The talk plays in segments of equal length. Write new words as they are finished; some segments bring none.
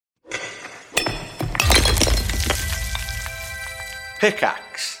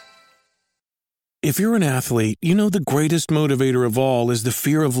Pickaxe. If you're an athlete, you know the greatest motivator of all is the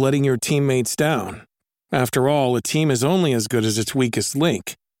fear of letting your teammates down. After all, a team is only as good as its weakest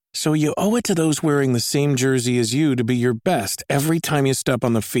link. So you owe it to those wearing the same jersey as you to be your best every time you step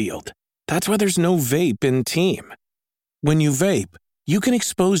on the field. That's why there's no vape in team. When you vape, you can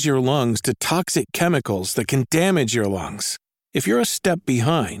expose your lungs to toxic chemicals that can damage your lungs. If you're a step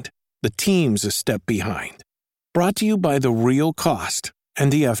behind, the team's a step behind. Brought to you by The Real Cost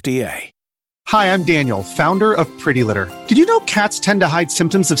and the FDA. Hi, I'm Daniel, founder of Pretty Litter. Did you know cats tend to hide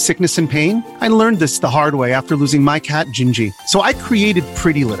symptoms of sickness and pain? I learned this the hard way after losing my cat, Gingy. So I created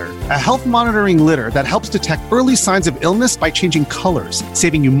Pretty Litter, a health monitoring litter that helps detect early signs of illness by changing colors,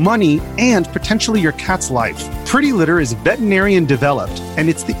 saving you money and potentially your cat's life. Pretty Litter is veterinarian developed, and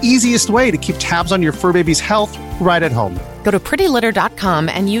it's the easiest way to keep tabs on your fur baby's health right at home. Go to prettylitter.com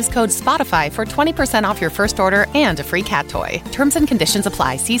and use code SPOTIFY for 20% off your first order and a free cat toy. Terms and conditions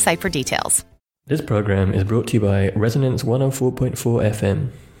apply. See site for details. This program is brought to you by Resonance 104.4 FM.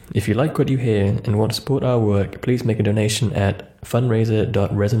 If you like what you hear and want to support our work, please make a donation at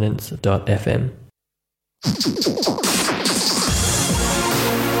fundraiser.resonance.fm.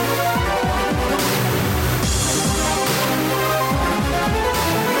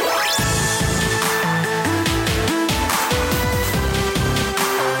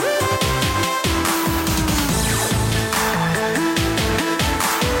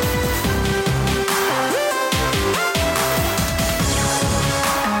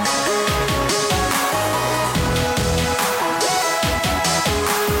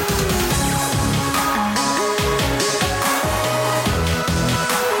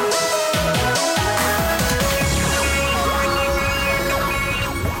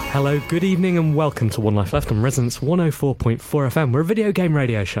 Hello, good evening and welcome to One Life Left on Resonance 104.4 FM. We're a video game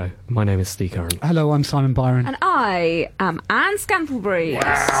radio show. My name is Steve Curran. Hello, I'm Simon Byron. And I am Anne Scantlebury.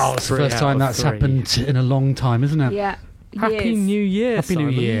 Wow, it's the first time that's happened in a long time, isn't it? Yeah. Happy New Year, Happy Simon.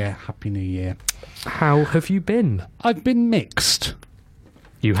 New Year. Happy New Year. How have you been? I've been mixed.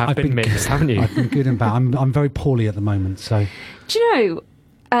 You have been mixed, haven't you? I've been good and bad. I'm very poorly at the moment, so... Do you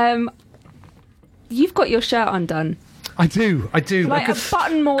know, you've got your shirt undone. I do. Like a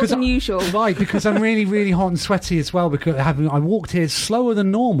button more than usual. Right, because I'm really, really hot and sweaty as well, because I walked here slower than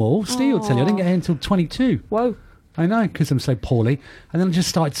normal. Steve will tell you, I didn't get here until 22. Whoa. I know, because I'm so poorly. And then I just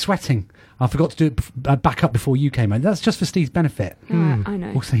started sweating. I forgot to do it back up before you came in. That's just for Steve's benefit. I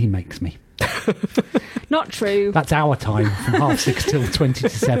know. Also, he makes me. Not true. That's our time, from 6:30 till 20 to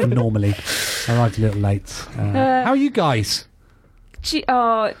 7 normally. I arrived a little late. How are you guys? Do you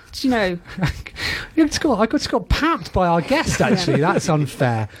know? I just got papped by our guest, actually. That's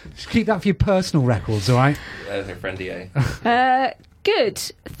unfair. Just keep that for your personal records, all right? That was a friendly, Good,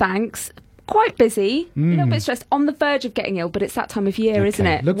 thanks. Quite busy, a little bit stressed, on the verge of getting ill, but it's that time of year, isn't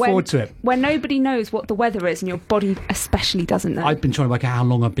it? Look forward to it. When nobody knows what the weather is and your body especially doesn't know. I've been trying to work out how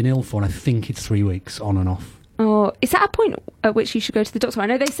long I've been ill for, and I think it's 3 weeks, on and off. Oh, is that a point at which you should go to the doctor? I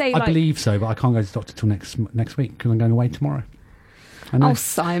know they say, I believe so, but I can't go to the doctor till next week, because I'm going away tomorrow. Oh,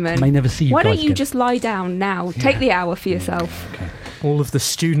 Simon. I may never see you Why guys don't you again. just lie down now? Yeah. Take the hour for yourself. Okay. All of the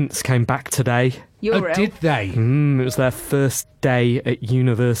students came back today. You're ill. Did they? It was their first day at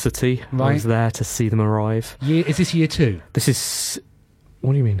university. Right. I was there to see them arrive. Is this year 2? This is...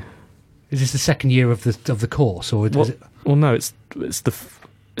 What do you mean? Is this the second year of the course, or is it? Well, no, it's the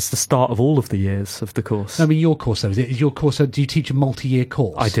start of all of the years of the course. I mean, your course, though. Is your course, do you teach a multi-year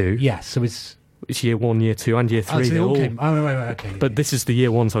course? I do. Yes, so it's year 1, year 2 and year 3. So they all came. Oh, right, okay. But this is the year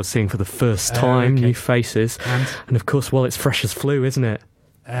 1s I was seeing for the first time, okay. new faces. And of course, well, it's fresh as flu, isn't it?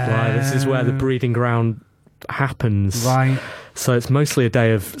 This is where the breeding ground happens. Right. So it's mostly a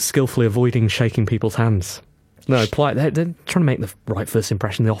day of skillfully avoiding shaking people's hands. No, they're trying to make the right first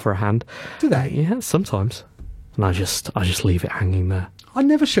impression. They offer a hand. Do they? Yeah, sometimes. And I just leave it hanging there. I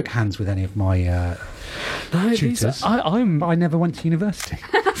never shook hands with any of my tutors. But I never went to university.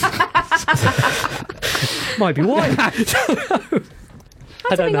 Might be why. I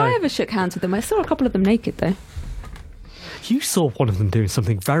don't think I ever shook hands with them. I saw a couple of them naked, though. You saw one of them doing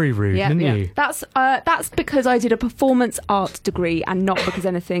something very rude, didn't you? That's because I did a performance art degree and not because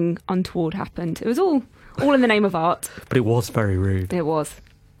anything untoward happened. It was all in the name of art. But it was very rude. It was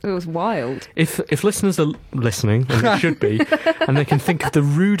wild. If listeners are listening, and they should be, and they can think of the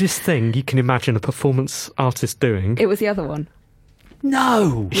rudest thing you can imagine a performance artist doing... It was the other one.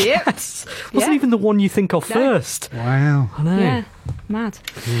 No! Yes! Wasn't even the one you think of first. Wow. I know. Yeah, mad.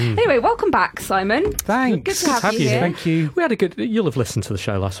 Anyway, welcome back, Simon. Thanks. Good to have you here. Thank you. We had a good... You'll have listened to the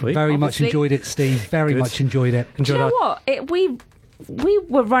show last week. Very much enjoyed it, Steve. Very much enjoyed it. Do you know what? we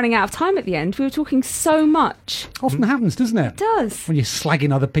were running out of time at the end. We were talking so much. Often happens, doesn't it? It does. When you're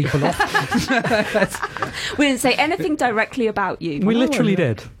slagging other people off. We didn't say anything directly about you. We literally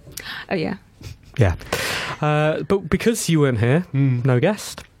did. Oh, yeah. Yeah. But because you weren't here, no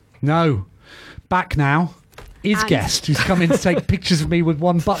guest. No. Back now is And- guest, who's come in to take pictures of me with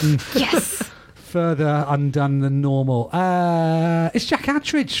one button Yes. further undone than normal. It's Jack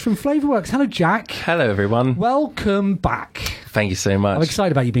Attridge from Flavorworks. Hello, Jack. Hello, everyone. Welcome back. Thank you so much. I'm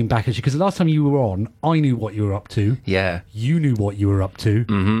excited about you being back, actually, because the last time you were on, I knew what you were up to. Yeah. You knew what you were up to,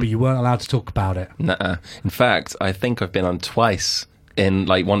 but you weren't allowed to talk about it. Nuh-uh. In fact, I think I've been on twice in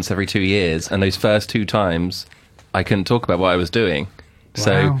like once every 2 years, and those first 2 times I couldn't talk about what I was doing.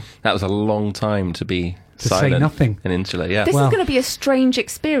 So Wow. that was a long time to be To say silent nothing. and insular. Yeah. This Well- is going to be a strange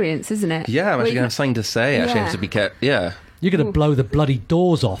experience, isn't it? Yeah, I'm actually We- going to have something to say. Actually, I Yeah. have to be kept. Yeah, You're going to blow the bloody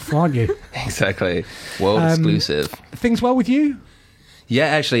doors off, aren't you? exactly. World exclusive. Things well with you? Yeah,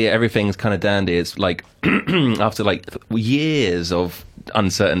 actually, everything's kind of dandy. It's like after like years of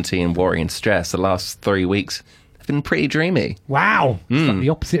uncertainty and worry and stress, the last 3 weeks have been pretty dreamy. Wow. It's like the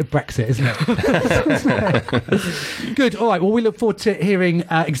opposite of Brexit, isn't it? Good. All right. Well, we look forward to hearing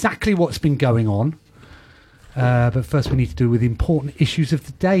exactly what's been going on. But first, we need to do with the important issues of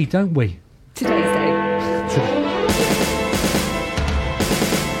the day, don't we? Today's day.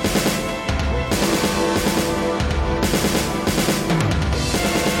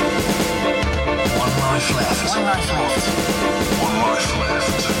 One life left. One life left. One life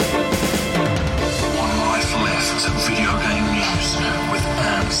left. One life left. Video game news with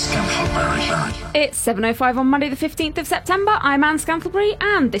Anne Scantlebury. It's 7:05 on Monday the 15th of September. I'm Anne Scantlebury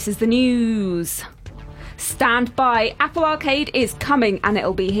and this is the news. Stand by. Apple Arcade is coming and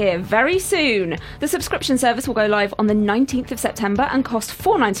it'll be here very soon. The subscription service will go live on the 19th of September and cost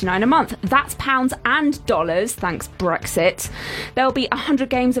 $4.99 a month. That's pounds and dollars, thanks Brexit. There'll be 100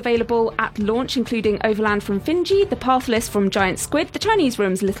 games available at launch, including Overland from Finji, The Pathless from Giant Squid, The Chinese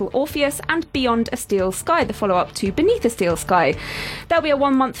Room's Little Orpheus, and Beyond a Steel Sky, the follow-up to Beneath a Steel Sky. There'll be a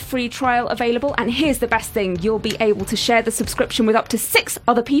 1-month free trial available, and here's the best thing, you'll be able to share the subscription with up to 6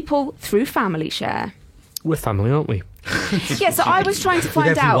 other people through Family Share. We're family, aren't we? Yeah, so I was trying to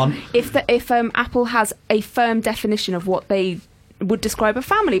find out everyone. if Apple has a firm definition of what they would describe a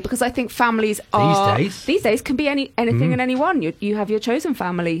family, because I think families are these days can be anything and anyone. You have your chosen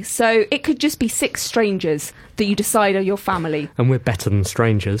family, so it could just be 6 strangers that you decide are your family. And we're better than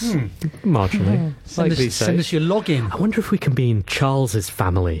strangers, marginally. Like these Send days. us your login. I wonder if we can be in Charles's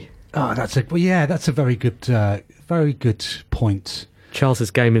family. Oh, that's a very good point.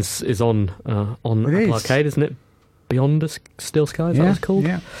 Charles's game is on Apple is. Arcade, isn't it? Beyond a Steel Sky, is that what it's called?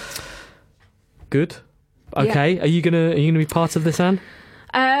 Yeah. Good. Okay, are you gonna be part of this, Anne?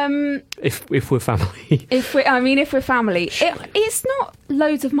 If we're family, If we're family, it's not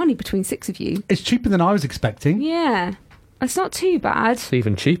loads of money between 6 of you. It's cheaper than I was expecting. Yeah, it's not too bad. it's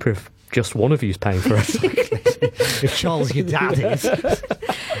even cheaper if just one of you's paying for it. If Charles, your dad, is.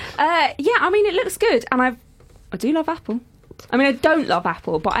 Yeah, I mean, it looks good, and I do love Apple. I mean, I don't love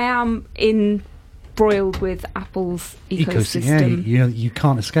Apple, but I am embroiled with Apple's ecosystem. Yeah, you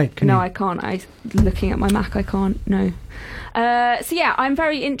can't escape, can you? No, I can't. Looking at my Mac, I can't. No. So yeah, I'm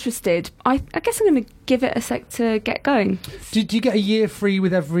very interested. I guess I'm going to give it a sec to get going. Do you get a year free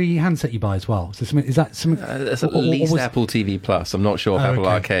with every handset you buy as well? Is that something? That's at least Apple TV Plus. I'm not sure of Apple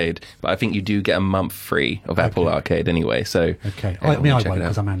Arcade, but I think you do get a month free of Apple Arcade anyway. So Okay, yeah, I won't check it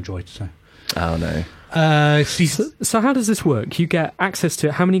because out. I'm Android. So. Oh no. So how does this work? You get access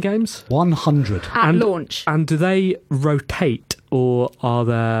to how many games? 100. At launch. And do they rotate, or are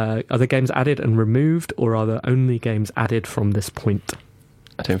there games added and removed, or are there only games added from this point?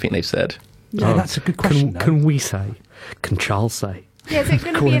 I don't think they've said. Yeah, that's a good question. Can we say? Can Charles say? Yeah, is it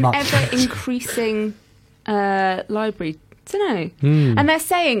going to Call be him an up. ever increasing library? I don't know. And they're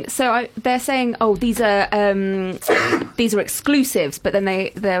saying, oh, these are exclusives, but then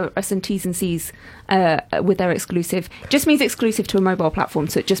there are some T's and C's with their exclusive. Just means exclusive to a mobile platform,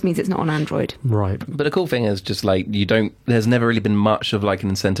 so it just means it's not on Android. Right. But the cool thing is just like there's never really been much of like an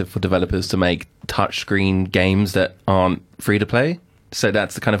incentive for developers to make touchscreen games that aren't free to play. So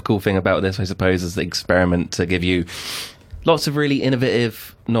that's the kind of cool thing about this, I suppose, is the experiment to give you lots of really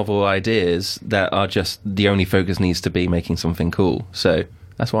innovative, novel ideas that are just the only focus needs to be making something cool. So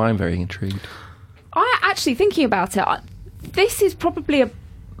that's why I'm very intrigued. I actually, thinking about it, this is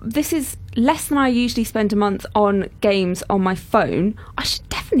less than I usually spend a month on games on my phone. I should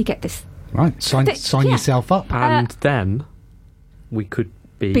definitely get this. Right, sign Yeah. yourself up. And then we could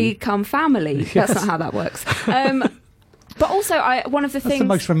be... Become family. That's not how that works. But also, one of the That's things. the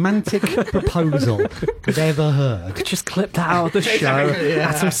most romantic proposal I've ever heard. Just clip that out of the show.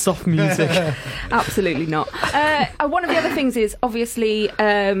 Add some soft music. Absolutely not. One of the other things is obviously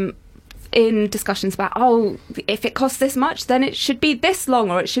in discussions about, if it costs this much, then it should be this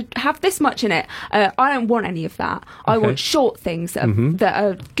long or it should have this much in it. I don't want any of that. I want short things that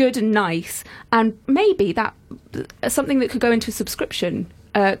are good and nice, and maybe that something that could go into a subscription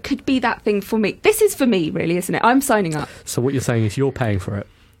could be that thing for me. This is for me, really, isn't it? I'm signing up. So what you're saying is you're paying for it.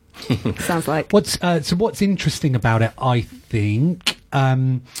 Sounds like. What's interesting about it, I think,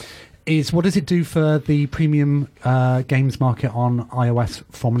 is what does it do for the premium games market on iOS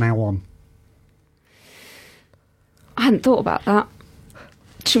from now on? I hadn't thought about that.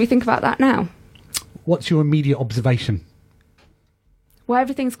 Should we think about that now? What's your immediate observation? Well,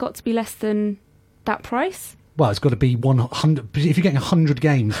 everything's got to be less than that price. Well, it's got to be 100. If you're getting 100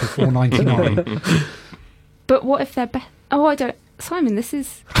 games for $4.99, but what if they're I don't. Simon, this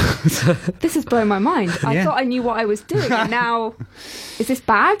is blowing my mind. I thought I knew what I was doing, and now is this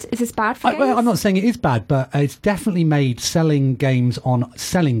bad? Is this bad for games? I'm not saying it is bad, but it's definitely made selling games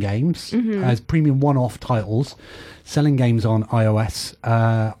as premium one-off titles. Selling games on iOS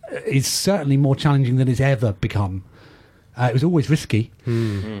is certainly more challenging than it's ever become. It was always risky.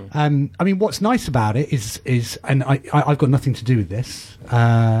 I mean, what's nice about it is, and I've got nothing to do with this,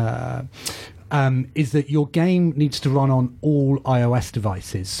 is that your game needs to run on all iOS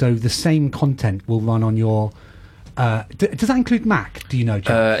devices. So the same content will run on your... does that include Mac? Do you know,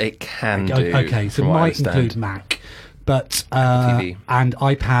 Jack? It can do. Okay, so it might include Mac. But and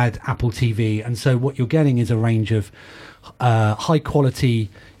iPad, Apple TV. And so what you're getting is a range of high-quality...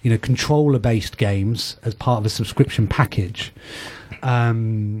 controller-based games as part of a subscription package.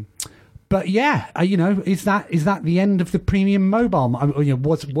 But yeah, is that the end of the premium mobile?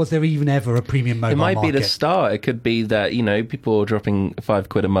 Was there even ever a premium mobile market? It might be the start. It could be that, people are dropping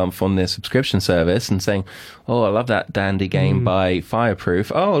 £5 a month on their subscription service and saying, oh, I love that dandy game by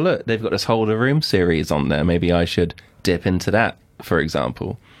Fireproof. Oh, look, they've got this Hold a Room series on there. Maybe I should dip into that, for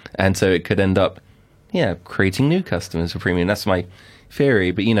example. And so it could end up, creating new customers for premium. That's my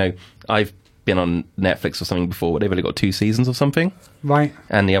theory. But, I've been on Netflix or something before. They've only got 2 seasons or something. Right.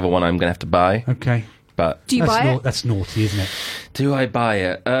 And the other one I'm going to have to buy. Okay. But do you buy it? That's naughty, isn't it? Do I buy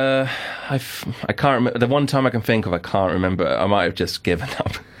it? I can't remember. The one time I can think of, I can't remember. I might have just given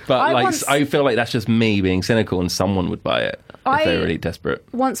up. But I feel like that's just me being cynical, and someone would buy it if they're really desperate.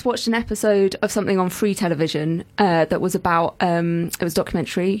 Once watched an episode of something on free television that was about, it was a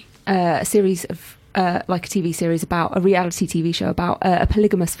documentary, a series of, like a TV series about, a reality TV show about a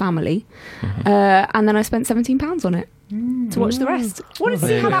polygamous family. And then I spent £17 on it to watch the rest. Wanted to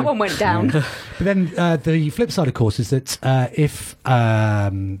see how that one went down. But then the flip side, of course, is that if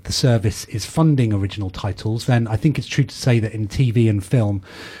the service is funding original titles, then I think it's true to say that in TV and film,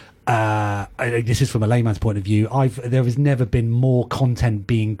 this is from a layman's point of view, there has never been more content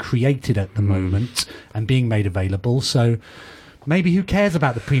being created at the moment and being made available. So maybe who cares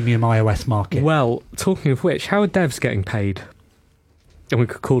about the premium iOS market? Well, talking of which, how are devs getting paid? And we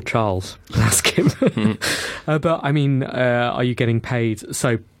could call Charles and ask him. But, I mean, are you getting paid?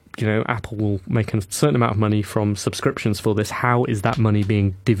 So, Apple will make a certain amount of money from subscriptions for this. How is that money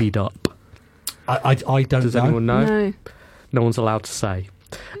being divvied up? I don't know. Does anyone know? No. No one's allowed to say.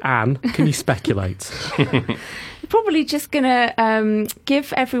 Anne, can you speculate? Probably just going to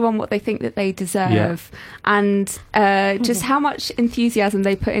give everyone what they think that they deserve, and just how much enthusiasm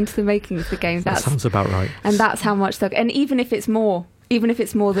they put into the making of the game. That sounds about right. And that's how much they'll... And even if it's more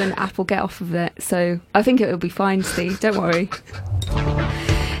than Apple get off of it. So I think it will be fine, Steve. Don't worry.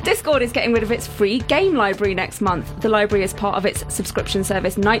 Discord is getting rid of its free game library next month. The library is part of its subscription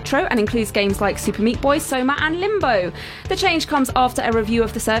service Nitro and includes games like Super Meat Boy, Soma and Limbo. The change comes after a review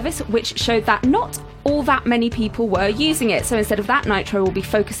of the service which showed that not all that many people were using it. So instead of that, Nitro will be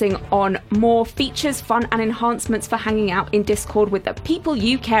focusing on more features, fun and enhancements for hanging out in Discord with the people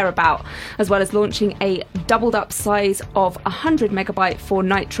you care about, as well as launching a doubled up size of 100 megabyte for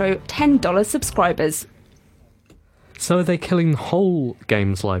Nitro $10 subscribers. So are they killing the whole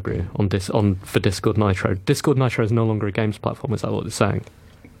games library for Discord Nitro? Discord Nitro is no longer a games platform, is that what they're saying?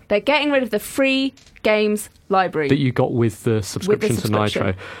 They're getting rid of the free games library that you got with the subscription to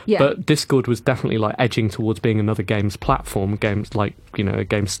Nitro. Yeah. But Discord was definitely edging towards being another games platform, games a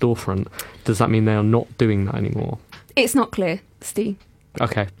games storefront. Does that mean they are not doing that anymore? It's not clear, Steve.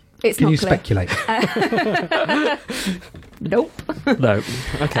 Okay. It's Can not you clear. Speculate? Nope. No.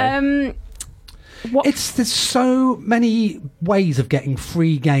 Okay. There's so many ways of getting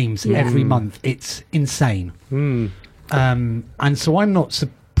free games every month. It's insane. And so I'm not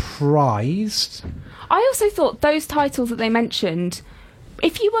surprised. I also thought those titles that they mentioned,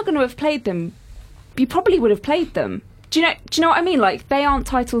 if you were going to have played them, you probably would have played them. Do you know what I mean? Like, they aren't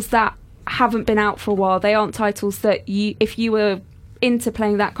titles that haven't been out for a while. They aren't titles that if you were into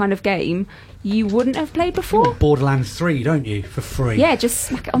playing that kind of game, you wouldn't have played before. You want Borderlands 3, don't you, for free? Yeah, just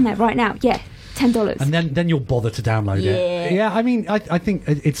smack it on there right now. Yeah, $10. And then you'll bother to download it. Yeah, I mean, I think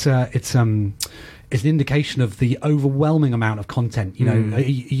it's an indication of the overwhelming amount of content. You know, it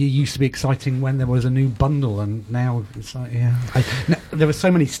used to be exciting when there was a new bundle, and now it's like, there were so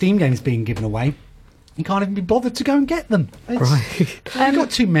many Steam games being given away. You can't even be bothered to go and get them. Right. You've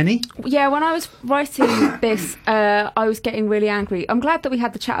got too many. Yeah, when I was writing this, I was getting really angry. I'm glad that we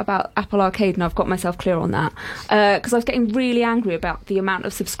had the chat about Apple Arcade, and I've got myself clear on that. Because I was getting really angry about the amount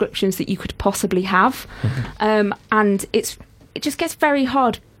of subscriptions that you could possibly have. And it just gets very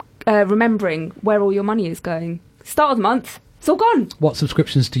hard remembering where all your money is going. Start of the month, it's all gone. What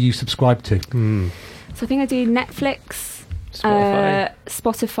subscriptions do you subscribe to? So I think I do Netflix, Spotify.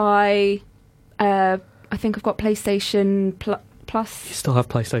 Spotify. I think I've got PlayStation Plus. You still have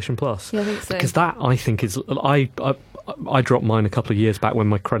PlayStation Plus? Yeah, I think so. Because that, I think, is... I dropped mine a couple of years back when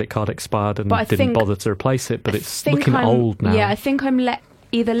my credit card expired and didn't bother to replace it, but it's looking old now. Yeah, I think I'm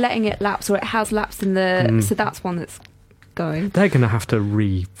either letting it lapse or it has lapsed in the... So that's one that's going. They're going to have to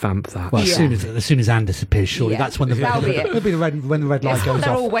revamp that. Well, as soon as Anne disappears, surely that's when that'll be it. It'll be when the red light It's goes what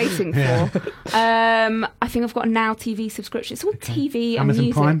they're off. all waiting for. I think I've got a Now TV subscription. It's all TV and Amazon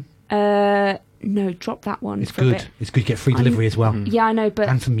music. Prime? No, drop that one. It's for a good. bit. It's good. You get free delivery as well. Yeah, I know, but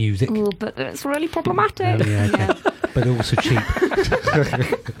and some music. Oh, but it's really problematic. But also cheap.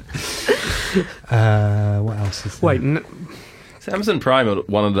 What else is there? Wait, So Amazon Prime are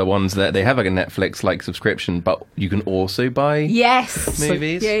one of the ones that they have like a Netflix-like subscription, but you can also buy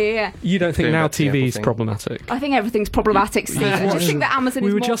movies. Yeah. you don't think Going Now back to the TV Apple is thing. problematic? I think everything's problematic, Steve. I just think that Amazon is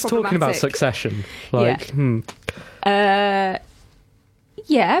We were more just talking about problematic. Succession.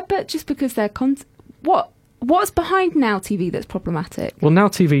 Yeah, but just because they're what's behind Now TV that's problematic? Well, Now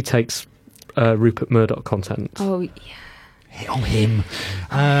TV takes Rupert Murdoch content. Oh, yeah. On him.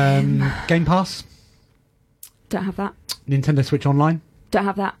 Game Pass? Don't have that. Nintendo Switch Online? Don't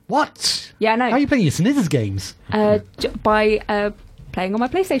have that. What? Yeah, no. How are you playing your SNES games? By playing on my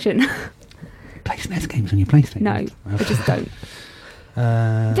PlayStation. Play SNES games on your PlayStation? No, I just don't.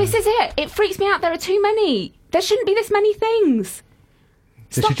 This is it. It freaks me out. There are too many. There shouldn't be this many things.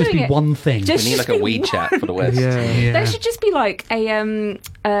 There should just be one thing. We need like a WeChat for the West. Yeah. There should just be like a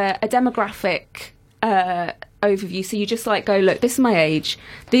demographic overview. So you just like go, look, this is my age.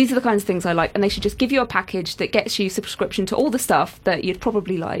 These are the kinds of things I like, and they should just give you a package that gets you subscription to all the stuff that you'd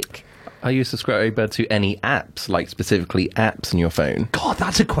probably like. Are you subscribed to any apps, like specifically apps on your phone? God,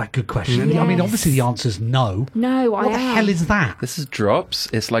 that's a quite good question. I mean, obviously the answer's no. No, What the hell is that? This is Drops.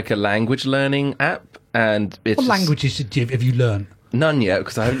 It's like a language learning app, and it's What just- languages have you learned? None yet,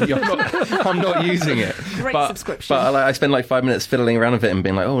 because I'm not using it. Great but, subscription. But I spend like 5 minutes fiddling around with it and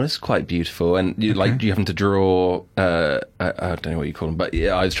being like, oh, this is quite beautiful. And you having to draw, I don't know what you call them, but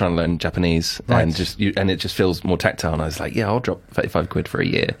yeah, I was trying to learn Japanese and it just feels more tactile. And I was like, yeah, I'll drop 35 quid for a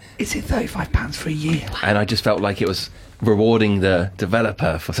year. Is it £35 for a year? And I just felt like it was rewarding the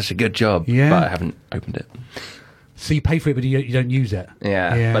developer for such a good job. Yeah. But I haven't opened it. So you pay for it, but you don't use it?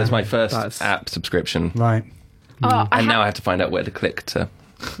 Yeah. But it's my first app subscription. Right. And now I have to find out where to click to,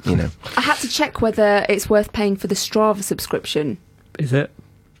 I had to check whether it's worth paying for the Strava subscription. Is it?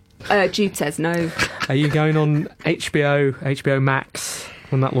 Jude says no. Are you going on HBO Max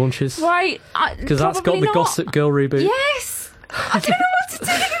when that launches? Right. Because that's got the not. Gossip Girl reboot. Yes. I don't know what to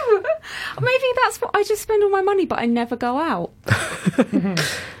do. Maybe that's what I just spend all my money, but I never go out.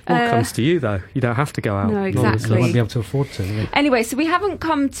 Well, it comes to you, though. You don't have to go out. No, So exactly. they won't be able to afford to. will they? Anyway, so we haven't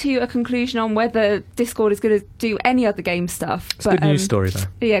come to a conclusion on whether Discord is going to do any other game stuff. It's a good news story, though.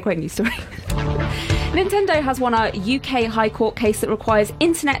 Yeah, great news story. Nintendo has won a UK High Court case that requires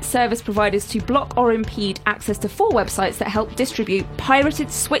internet service providers to block or impede access to 4 websites that help distribute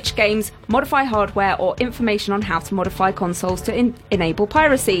pirated Switch games, modify hardware, or information on how to modify consoles to enable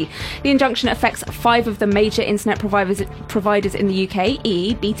piracy. The injunction affects 5 of the major internet providers in the UK: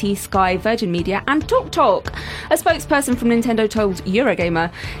 EE, BT, Sky, Virgin Media, and TalkTalk. A spokesperson from Nintendo told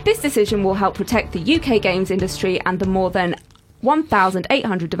Eurogamer, this decision will help protect the UK games industry and the more than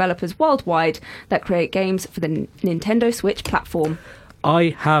 1,800 developers worldwide that create games for the Nintendo Switch platform.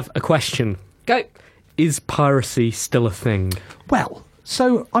 I have a question. Go. Is piracy still a thing? Well,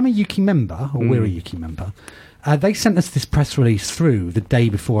 so I'm a Yuki member, or we're a Yuki member. They sent us this press release through the day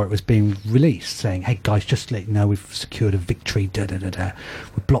before it was being released, saying, hey guys, just to let you know, we've secured a victory,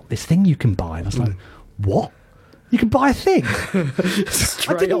 We blocked this thing you can buy. And I was like, what? You can buy a thing.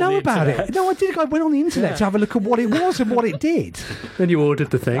 I didn't know about it. No, I did. I went on the internet to have a look at what it was and what it did. Then you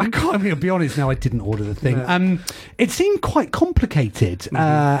ordered the thing. I can't. I'm going to be honest. No, I didn't order the thing. No. It seemed quite complicated.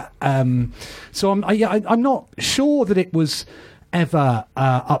 So I'm not sure that it was ever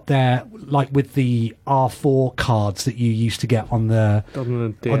up there like with the R4 cards that you used to get on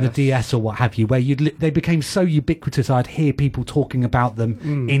the DS or what have you, where they became so ubiquitous. I'd hear people talking about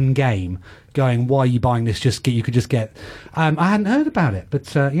them in game, going, "Why are you buying this? You could just get." I hadn't heard about it,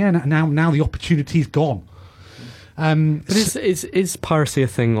 but now the opportunity's gone. But is piracy a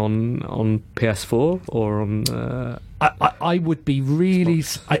thing on PS4 or on? I would be really.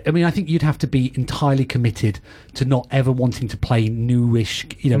 I mean, I think you'd have to be entirely committed to not ever wanting to play newish.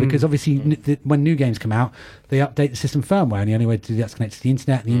 Because obviously when new games come out, they update the system firmware, and the only way to do that's connected to the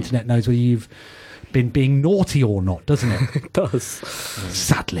internet. And the internet knows whether you've been being naughty or not, doesn't it? It does.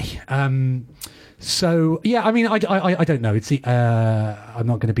 Sadly. So yeah, I mean, I don't know. It's I'm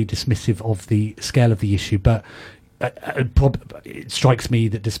not going to be dismissive of the scale of the issue, but. It strikes me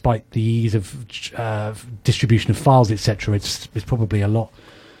that despite the ease of distribution of files, etc., it's probably a lot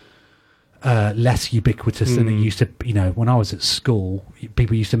less ubiquitous than it used to. When I was at school,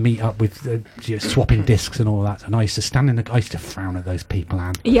 people used to meet up with swapping discs and all that, and I used to I used to frown at those people.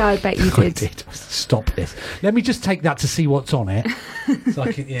 And yeah, I bet you did. I did. Stop this. Let me just take that to see what's on it. So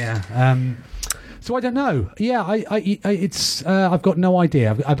I can, So I don't know. Yeah, it's. I've got no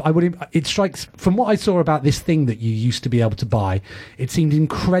idea. I would. It strikes from what I saw about this thing that you used to be able to buy. It seemed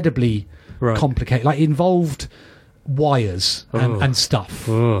incredibly complicated. Like it involved wires and stuff.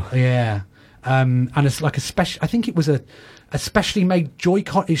 Oh. Yeah, and it's like a special. I think it was a specially made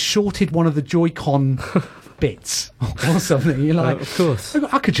Joy-Con. It shorted one of the Joy-Con bits or something. You're like, of course.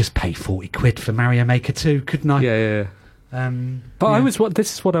 I could just pay £40 for Mario Maker 2, couldn't I? Yeah. But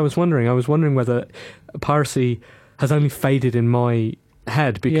this is what I was wondering. I was wondering whether piracy has only faded in my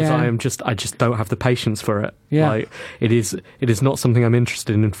head because I just don't have the patience for it. Yeah. Like it is not something I'm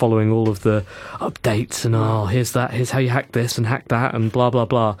interested in following all of the updates and here's how you hack this and hack that and blah blah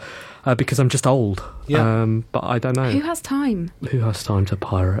blah. Because I'm just old. Yeah. But I don't know. Who has time? Who has time to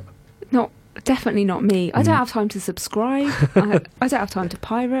pirate? Definitely not me. I don't have time to subscribe. I don't have time to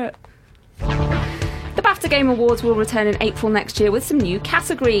pirate. The BAFTA Game Awards will return in April next year with some new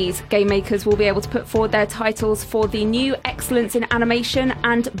categories. Game makers will be able to put forward their titles for the new Excellence in Animation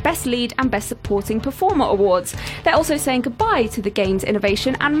and Best Lead and Best Supporting Performer Awards. They're also saying goodbye to the Games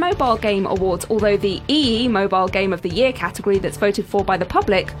Innovation and Mobile Game Awards, although the EE Mobile Game of the Year category that's voted for by the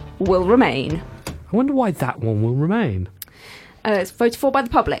public will remain. I wonder why that one will remain. It's voted for by the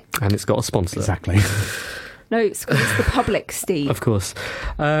public. And it's got a sponsor. Exactly. No, it's the public, Steve. Of course.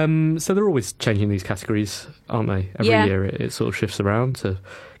 So they're always changing these categories, aren't they? Every year it sort of shifts around to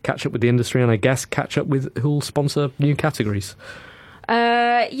catch up with the industry and I guess catch up with who'll sponsor new categories.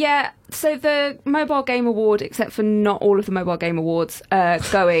 Yeah, so the Mobile Game Award, except for not all of the Mobile Game Awards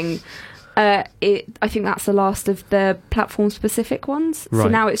going, I think that's the last of the platform-specific ones. Right. So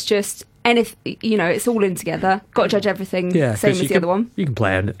now it's just... it's all in together. Got to judge everything, same as the other one. You can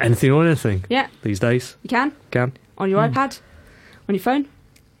play anything on anything these days. You can? Can. On your iPad, on your phone,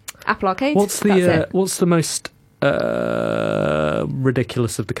 Apple Arcade. What's the most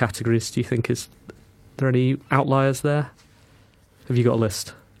ridiculous of the categories, do you think? Is there any outliers there? Have you got a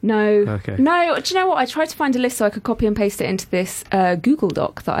list? No. Okay. No, do you know what? I tried to find a list so I could copy and paste it into this Google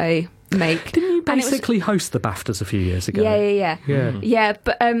Doc that I make. Didn't you basically host the BAFTAs a few years ago? Yeah,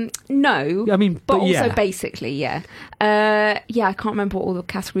 but no. I mean, but also basically, yeah. I can't remember what all the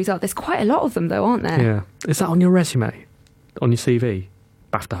categories are. There's quite a lot of them, though, aren't there? Yeah. Is that on your resume? On your CV?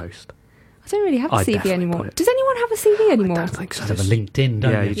 BAFTA host? I don't really have a CV anymore. Does anyone have a CV anymore? I don't think so. Just have a LinkedIn,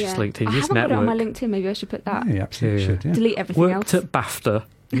 don't you? You just LinkedIn. I haven't put it on my LinkedIn. Maybe I should put that. Yeah, you absolutely should. Yeah. Delete everything Worked else. at BAFTA.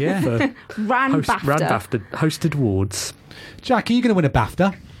 Yeah. Ran BAFTA. Hosted awards. Jack, are you going to win a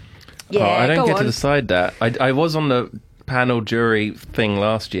BAFTA? Yeah, I don't get on. to decide that. I was on the panel jury thing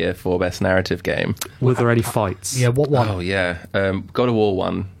last year for Best Narrative Game. Were there any fights? Yeah, what one? Oh, yeah. God of War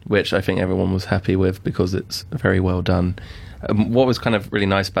 1, which I think everyone was happy with because it's very well done. What was kind of really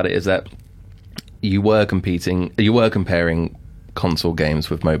nice about it is that you were comparing console games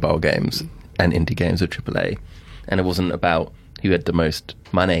with mobile games and indie games with AAA. And it wasn't about who had the most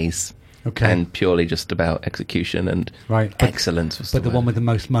monies. Okay. And purely just about execution and excellence. But the one with the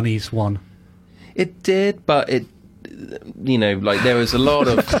most monies won. It did, but it, there was a lot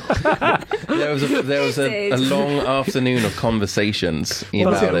of there was a long afternoon of conversations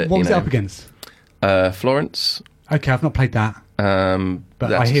about it. What was it up against? Florence. Okay, I've not played that.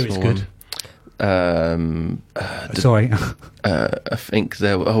 But I hear it's good. Sorry. I think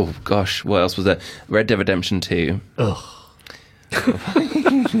there. Oh gosh, what else was there? Red Dead Redemption 2. Ugh.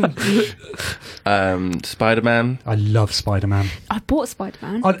 Spider-Man. I love Spider-Man. I bought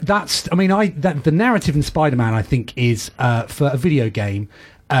Spider-Man. The narrative in Spider-Man, I think, is for a video game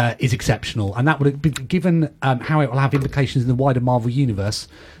is exceptional, and that would have been given how it will have implications in the wider Marvel universe.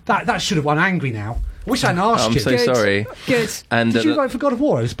 That should have won Angry now. I wish I hadn't asked I'm you. so sorry. Good. And Did you vote for God of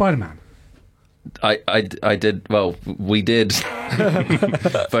War over Spider-Man? I did. Well, we did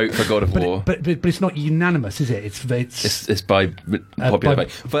vote for God of War. But it's not unanimous, is it? It's by popular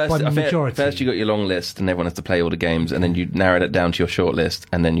vote. First you got your long list, and everyone has to play all the games, and then you narrowed it down to your short list,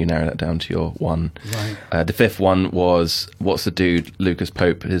 and then you narrowed it down to your one. Right. The fifth one was what's the dude Lucas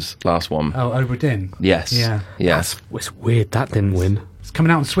Pope, his last one. Oh, Obra Dinn. Yes. Yeah. Yes. It's weird that didn't win. It's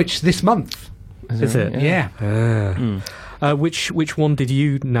coming out on Switch this month. Is it? Yeah. Which one did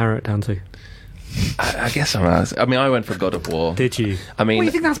you narrow it down to? I guess I'm honest. I mean, I went for God of War. Did you? I mean, Well,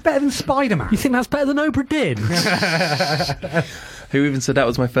 you think that's better than Spider-Man? You think that's better than Obra Dinn? who even said that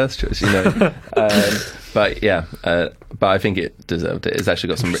was my first choice? But yeah, but I think it deserved it. It's actually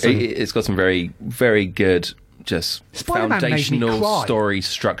got some. It's got some very, very good, just Spider-Man made me foundational cry. story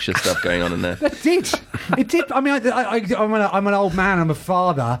structure stuff going on in there. It did. I mean, I'm an old man. I'm a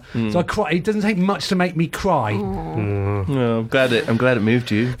father, so I cry. It doesn't take much to make me cry. Well, I'm glad it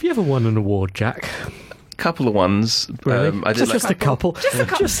moved you. Have you ever won an award, Jack? Couple of ones. Really? I did just a couple.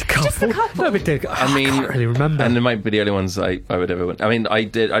 Just a couple. No big deal. I mean, I can't really remember. And it might be the only ones I would ever win. I mean, I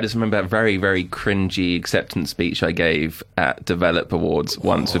just remember that very, very cringy acceptance speech I gave at Develop Awards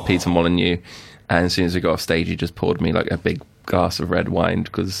once with Peter Molyneux. And as soon as we got off stage, he just poured me like a big glass of red wine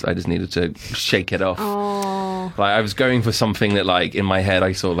because I just needed to shake it off. Like I was going for something that, like, in my head,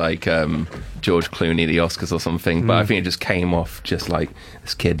 I saw like George Clooney, the Oscars or something. But I think it just came off just like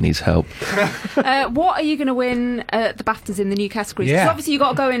this kid needs help. What are you going to win at the BAFTAs in the new categories? Because obviously you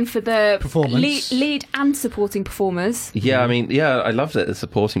got to go in for the performance, lead and supporting performers. Yeah, I mean, I loved it. The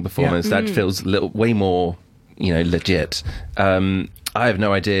supporting performance that feels way more, legit. I have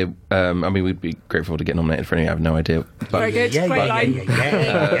no idea. I mean, we'd be grateful to get nominated for anything. I have no idea. But, Very good. Great line.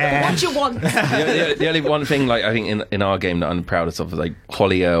 What do you want? the only one thing, like, I think in our game that I'm proudest of is like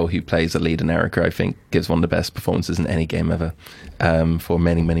Holly Earl, who plays the lead in Erica. I think gives one of the best performances in any game ever, for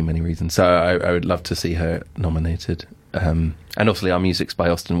many, many, many reasons. So I would love to see her nominated. And also, our music's by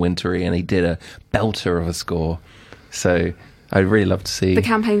Austin Wintory, and he did a belter of a score. So I'd really love to see. The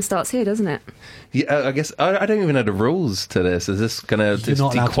campaign starts here, doesn't it? Yeah, I guess I don't even know the rules to this. Is this going to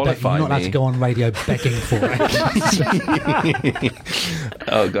disqualify me? You're not allowed to go on radio begging for it.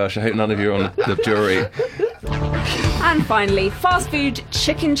 Oh gosh, I hope none of you are on the jury. And finally, fast food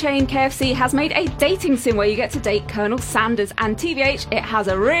chicken chain KFC has made a dating sim where you get to date Colonel Sanders, and TBH, it has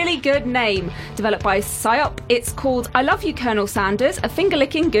a really good name. Developed by PsyOp, it's called I Love You Colonel Sanders, a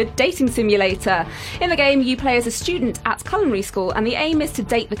finger-licking good dating simulator. In the game, you play as a student at culinary school, and the aim is to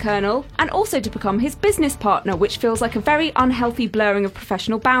date the Colonel and also to become his business partner, which feels like a very unhealthy blurring of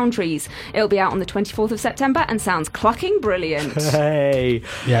professional boundaries. It'll be out on the 24th of September and sounds clucking brilliant. Hey.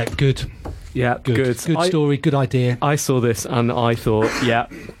 Yeah, good. Yeah, good. Good story, good idea. I saw this and I thought, yeah,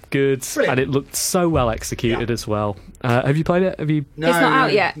 good. Brilliant. And it looked so well executed as well. Have you played it? No, it's not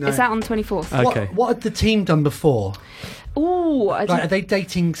out yet. No. It's out on the 24th. Okay. What had the team done before? Ooh, are they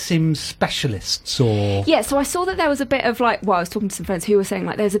dating sim specialists or? Yeah, so I saw that there was a bit of I was talking to some friends who were saying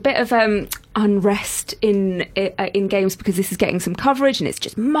there's a bit of unrest in games because this is getting some coverage and it's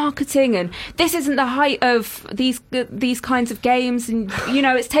just marketing and this isn't the height of these kinds of games, and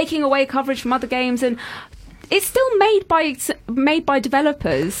it's taking away coverage from other games, and it's still made by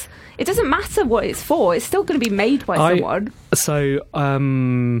developers. It doesn't matter what it's for; it's still going to be made by someone. So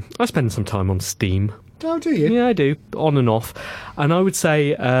I spend some time on Steam. Oh, do you? Yeah, I do, on and off. And I would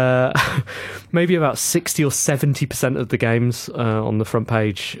say maybe about 60 or 70% of the games on the front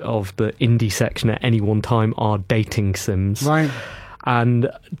page of the indie section at any one time are dating sims. Right. And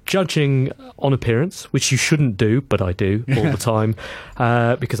judging on appearance, which you shouldn't do, but I do all the time,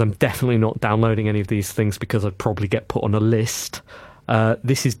 because I'm definitely not downloading any of these things because I'd probably get put on a list.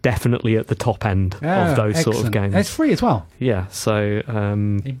 This is definitely at the top end of those sort of games. It's free as well. Yeah, so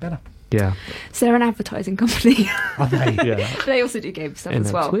even better. Yeah. So they're an advertising company. Are they? Yeah. They also do game stuff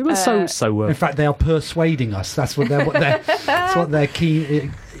as well. It was so in fact, they are persuading us. That's what they're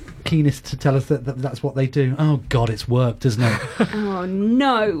keenest to tell us that's what they do. Oh God, it's worked, doesn't it? Oh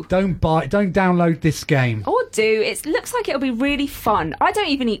no! Don't download this game. Or do. It looks like it'll be really fun. I don't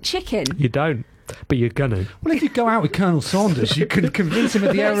even eat chicken. You don't. But you're gonna. Well, if you go out with Colonel Saunders, you can convince him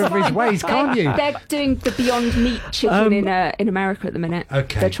of the error of his ways, can't you? They're doing the Beyond Meat chicken in America at the minute.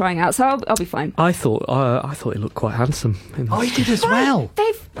 Okay. They're trying out, so I'll be fine. I thought it looked quite handsome. I did as well.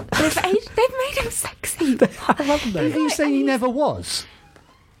 They've made him sexy. Haven't they? Are you saying he never was?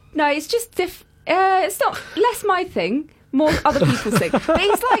 No, it's just it's not less my thing, more other people's thing. But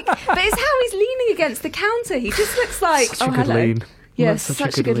it's how he's leaning against the counter. He just looks like Such a good lean. Yes, That's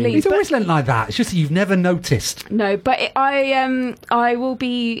such a good lean. He's always leant like that. It's just that you've never noticed. No, but I will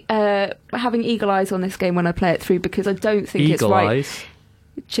be having eagle eyes on this game when I play it through, because I don't think it's right. Eyes.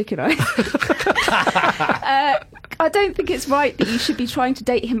 Chicken eyes. I don't think it's right that you should be trying to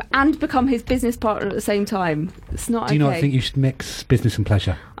date him and become his business partner at the same time. It's not. Do you not think you should mix business and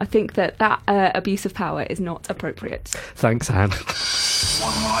pleasure? I think that abuse of power is not appropriate. Thanks, Anne.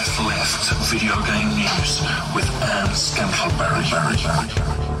 One Life Left video game news with Anne Scantleberry.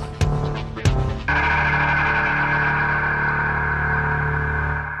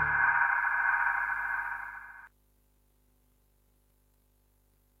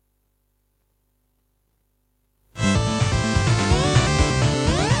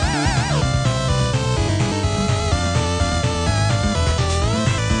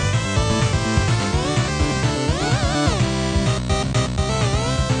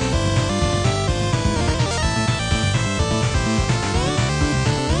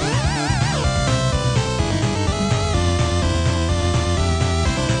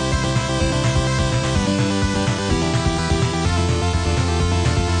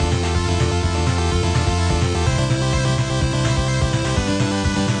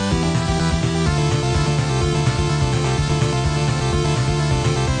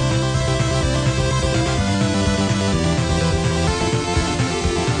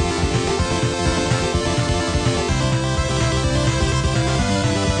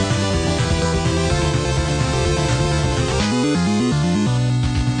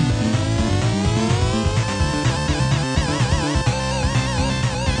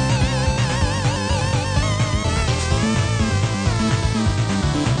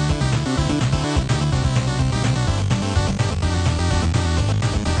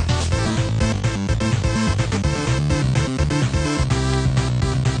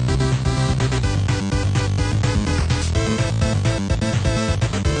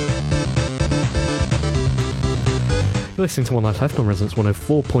 Listening to One Life Left on Resonance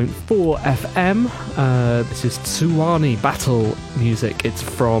 104.4 FM. This is Tsuwani Battle music. It's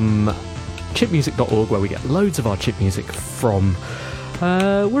from chipmusic.org, where we get loads of our chip music from.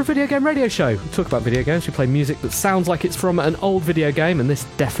 We're a video game radio show. We talk about video games. We play music that sounds like it's from an old video game, and this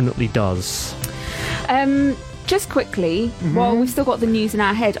definitely does. Just quickly, while we've still got the news in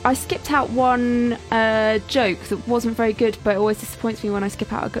our head, I skipped out one joke that wasn't very good, but it always disappoints me when I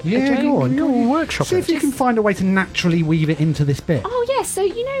skip out a joke. Go on. Workshop See if you can find a way to naturally weave it into this bit. Oh, yeah, so,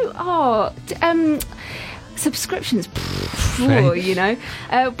 subscriptions,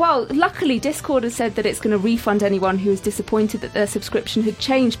 well, luckily Discord has said that it's going to refund anyone who is disappointed that their subscription had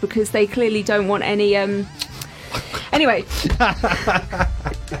changed, because they clearly don't want any, Anyway.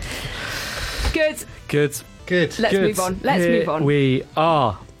 Good. Let's move on. We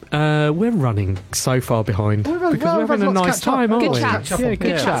are. We're running so far behind because we're having a nice time, aren't we? Good chat. Good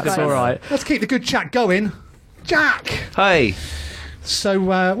chat. That's all right. Let's keep the good chat going. Jack! Hi. So,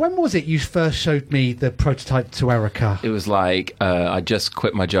 when was it you first showed me the prototype to Erica? It was like, I just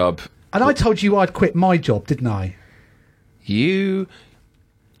quit my job. And I told you I'd quit my job, didn't I?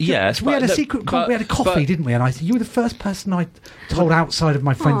 Yes. We had a secret... we had a coffee, didn't we? And I said, you were the first person I told outside of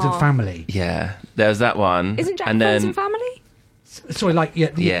my friends and family. Yeah. There's that one. Isn't Jack and friends then, and family? Sorry,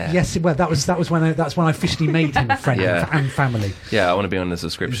 yes. Well, that's when I officially made him a friend and family. Yeah, I want to be on the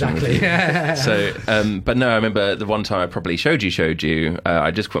subscription. Exactly. With you. Yeah. So, but no, I remember the one time I probably showed you.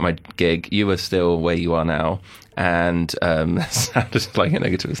 I just quit my gig. You were still where you are now, and sounded like a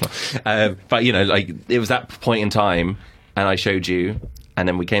negative. But it was that point in time, and I showed you, and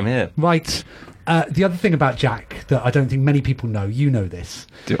then we came here. Right. The other thing about Jack that I don't think many people know, you know this,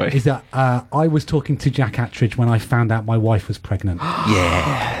 do I? Is that I was talking to Jack Attridge when I found out my wife was pregnant.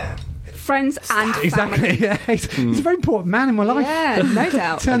 Yeah. Friends and family. Exactly. Yeah. He's a very important man in my life. Yeah, no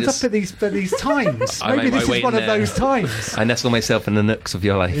doubt. Turns up at these times. Maybe this is one of those times. I nestle myself in the nooks of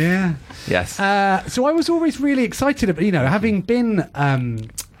your life. Yeah. Yes. So I was always really excited about, having been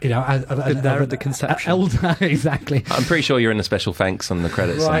there at the conception. Elder, exactly. I'm pretty sure you're in a special thanks on the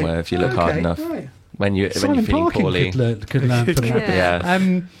credits somewhere if you look hard enough. Right. When you're feeling poorly. Could learn from that.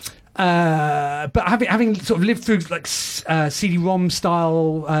 Yeah. But having sort of lived through like CD-ROM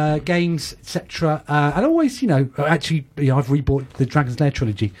style games, etc., and always, actually, I've rebought the Dragon's Lair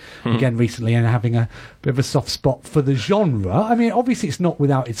trilogy again recently, and having a bit of a soft spot for the genre. I mean, obviously, it's not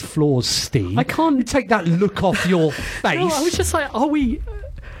without its flaws, Steve. I can't take that look off your face. No, I was just like,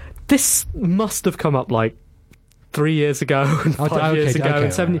 this must have come up like 3 years ago and 5 years ago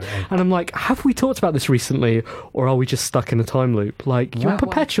and 7 years. And I'm like, have we talked about this recently, or are we just stuck in a time loop? Like, you're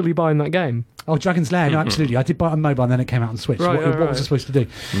perpetually buying that game. Oh, Dragon's Lair, no, absolutely. I did buy it on mobile, and then it came out on Switch. What was I supposed to do?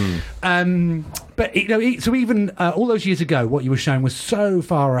 But so even all those years ago, what you were showing was so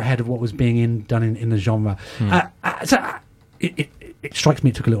far ahead of what was being done in the genre. It strikes me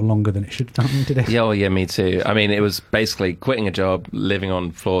it took a little longer than it should have done, did it? Yeah, me too. I mean, it was basically quitting a job, living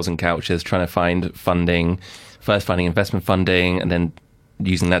on floors and couches, trying to find funding. First finding investment funding, and then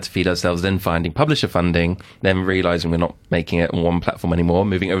using that to feed ourselves, then finding publisher funding, then realising we're not making it on one platform anymore,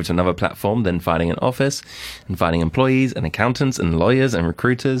 moving over to another platform, then finding an office, and finding employees and accountants and lawyers and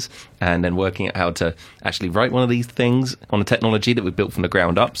recruiters, and then working out how to actually write one of these things on a technology that we built from the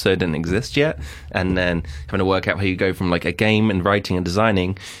ground up, so it didn't exist yet, and then having to work out how you go from like a game and writing and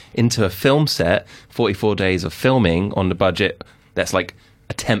designing into a film set, 44 days of filming on the budget that's like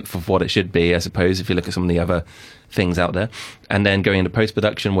a tenth of what it should be, I suppose, if you look at some of the other things out there, and then going into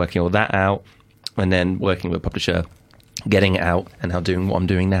post-production, working all that out, and then working with a publisher, getting it out, and now doing what I'm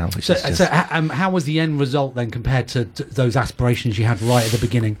doing now. How was the end result then compared to those aspirations you had right at the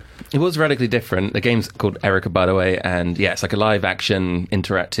beginning? It was radically different. The game's called Erica, by the way, and yeah, it's like a live-action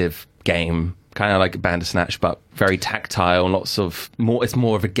interactive game, kind of like Bandersnatch, but very tactile. It's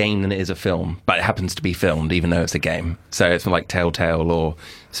more of a game than it is a film, but it happens to be filmed, even though it's a game. So it's like Telltale or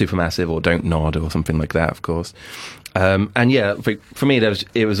Supermassive or Don't Nod or something like that, of course. And yeah, for me,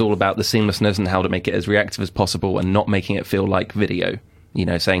 it was all about the seamlessness and how to make it as reactive as possible and not making it feel like video.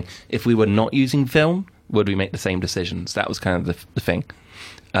 Saying if we were not using film, would we make the same decisions? That was kind of the thing.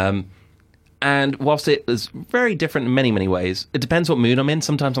 And whilst it was very different in many, many ways, it depends what mood I'm in.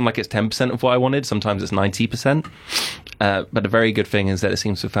 Sometimes I'm like, it's 10% of what I wanted. Sometimes it's 90%. But the very good thing is that it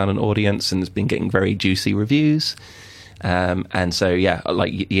seems to have found an audience and it's been getting very juicy reviews. And so, yeah,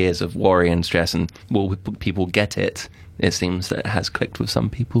 like years of worry and stress and will people get it? It seems that it has clicked with some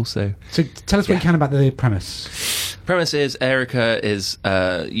people. So tell us what you can about the premise. Premise is Erica is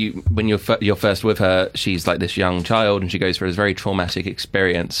when you're first with her, she's like this young child and she goes through this very traumatic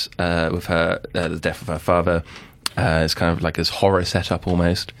experience with her the death of her father. It's kind of like this horror setup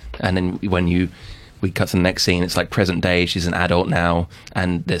almost. And then we cut to the next scene, it's like present day, she's an adult now,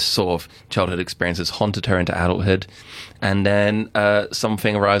 and this sort of childhood experience has haunted her into adulthood. And then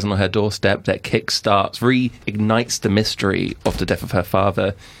something arises on her doorstep that reignites the mystery of the death of her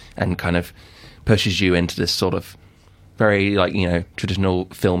father and kind of pushes you into this sort of very, traditional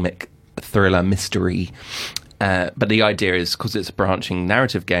filmic thriller mystery. But the idea is, because it's a branching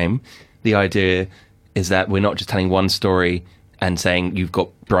narrative game, the idea is that we're not just telling one story and saying you've got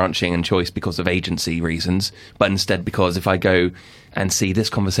branching and choice because of agency reasons, but instead because if I go and see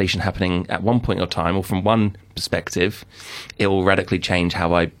this conversation happening at one point in time or from one perspective, it will radically change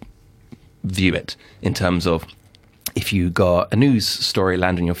how I view it in terms of if you got a news story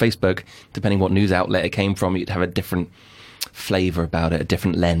land on your Facebook, depending what news outlet it came from, you'd have a different flavour about it, a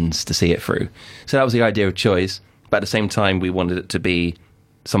different lens to see it through. So that was the idea of choice, but at the same time we wanted it to be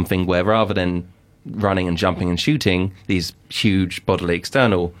something where rather than running and jumping and shooting these huge bodily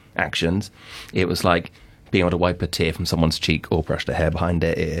external actions, it was like being able to wipe a tear from someone's cheek or brush the hair behind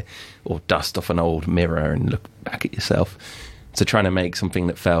their ear or dust off an old mirror and look back at yourself. So trying to make something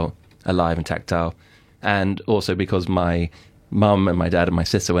that felt alive and tactile. And also because my mum and my dad and my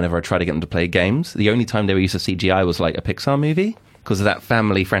sister, whenever I tried to get them to play games, the only time they were used to CGI was like a Pixar movie because of that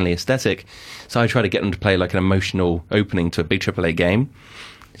family-friendly aesthetic. So I tried to get them to play like an emotional opening to a big AAA game.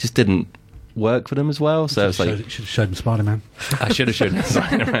 It just didn't work for them as well. So it's like should have showed them Spider-Man. I should have showed them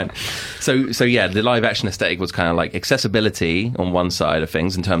Spider-Man. So yeah, the live action aesthetic was kind of like accessibility on one side of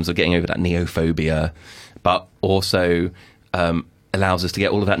things in terms of getting over that neophobia, but also allows us to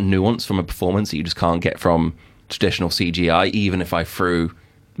get all of that nuance from a performance that you just can't get from traditional CGI. Even if I threw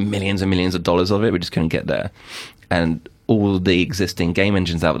millions and millions of dollars of it, we just couldn't get there. And all the existing game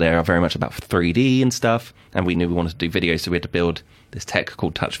engines out there are very much about 3D and stuff, and we knew we wanted to do video, so we had to build this tech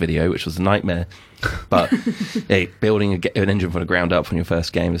called Touch Video, which was a nightmare. But hey, building an engine from the ground up on your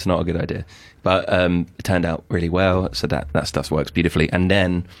first game is not a good idea. But it turned out really well, so that stuff works beautifully. And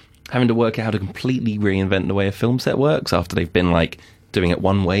then having to work out how to completely reinvent the way a film set works after they've been like doing it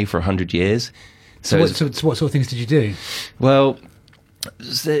one way for 100 years. So what sort of things did you do? Well,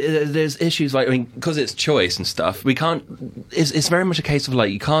 there's issues like, I mean, because it's choice and stuff, we can't, it's very much a case of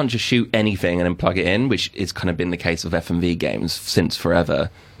like, you can't just shoot anything and then plug it in, which is kind of been the case of FMV games since forever,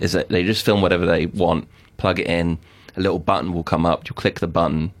 is that they just film whatever they want, plug it in, a little button will come up, you'll click the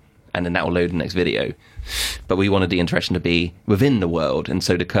button, and then that will load the next video. But we wanted the interaction to be within the world, and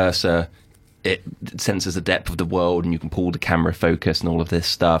so the cursor, it senses the depth of the world, and you can pull the camera focus and all of this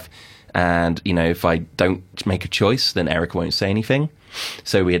stuff. And, you know, if I don't make a choice, then Erica won't say anything.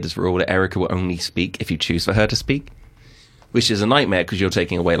 So we had this rule that Erica will only speak if you choose for her to speak, which is a nightmare because you're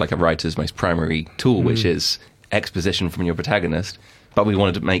taking away like a writer's most primary tool, which is exposition from your protagonist. But we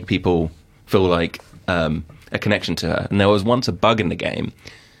wanted to make people feel like a connection to her. And there was once a bug in the game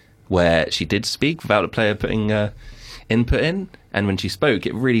where she did speak without a player putting input in. And when she spoke,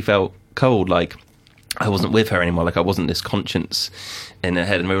 it really felt cold, like I wasn't with her anymore, like I wasn't this conscience in her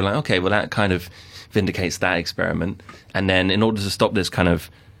head. And we were like, okay, well, that kind of vindicates that experiment. And then in order to stop this kind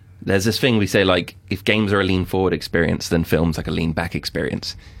of, there's this thing we say, like, if games are a lean forward experience, then film's like a lean back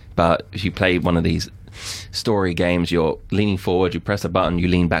experience. But if you play one of these story games, you're leaning forward, you press a button, you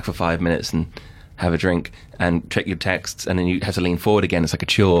lean back for 5 minutes and have a drink and check your texts, and then you have to lean forward again. It's like a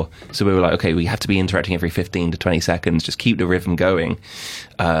chore. So we were like, okay, we have to be interacting every 15 to 20 seconds, just keep the rhythm going,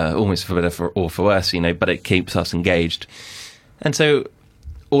 almost for better or for worse, you know, but it keeps us engaged. And so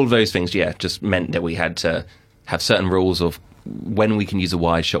all of those things, yeah, just meant that we had to have certain rules of when we can use a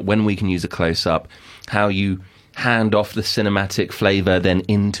wide shot, when we can use a close-up, how you hand off the cinematic flavour then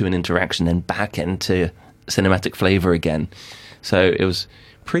into an interaction, then back into cinematic flavour again. So it was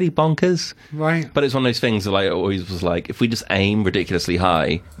pretty bonkers. Right. But it's one of those things that I always was like, if we just aim ridiculously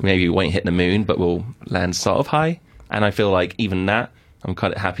high, maybe we won't hit the moon, but we'll land sort of high. And I feel like even that, I'm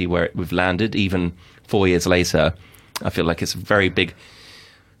kind of happy where we've landed. Even 4 years later, I feel like it's a very big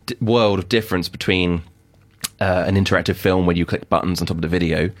world of difference between an interactive film where you click buttons on top of the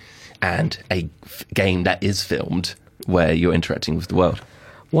video and a game that is filmed where you're interacting with the world.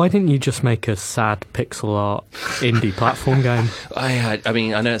 Why didn't you just make a sad pixel art indie platform game? I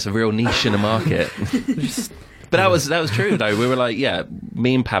mean, I know it's a real niche in the market. But that was true, though. We were like, yeah,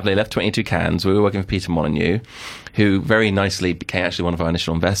 me and Pavle left 22 Cans. We were working with Peter Molyneux, who very nicely became actually one of our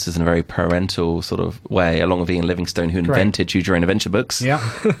initial investors in a very parental sort of way, along with Ian Livingstone, who invented Choose Your Own Adventure books. Yeah.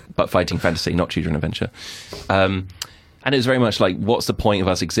 But fighting fantasy, not Choose Your Own Adventure. And it was very much like, what's the point of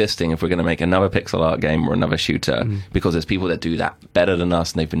us existing if we're going to make another pixel art game or another shooter? Because there's people that do that better than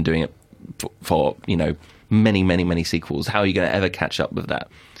us, and they've been doing it for you know, many, many, many sequels. How are you going to ever catch up with that?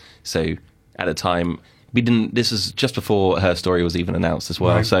 So at the time, we didn't. This is just before Her Story was even announced as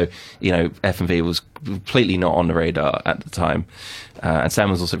well. Right. So, you know, FMV was completely not on the radar at the time. And Sam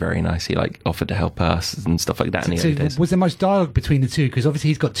was also very nice. He like offered to help us and stuff like that in the early days. Was there much dialogue between the two? Because obviously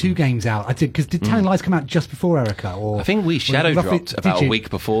he's got 2 games out. Because did Telling Lies come out just before Erica? Or I think we shadow dropped about a week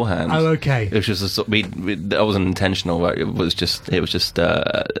beforehand. Oh, okay. It was just that wasn't intentional. It was just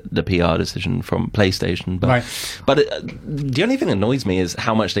the PR decision from PlayStation. But, right. But the only thing that annoys me is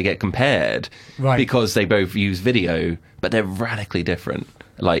how much they get compared. Right. Because they both use video, but they're radically different.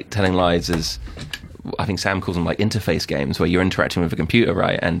 Like Telling Lies is, I think Sam calls them like interface games, where you're interacting with a computer,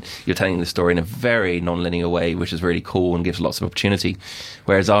 right? And you're telling the story in a very non-linear way, which is really cool and gives lots of opportunity.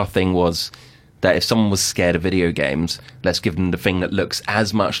 Whereas our thing was that if someone was scared of video games, let's give them the thing that looks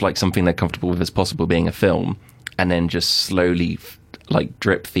as much like something they're comfortable with as possible, being a film, and then just slowly like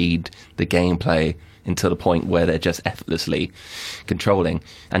drip feed the gameplay until the point where they're just effortlessly controlling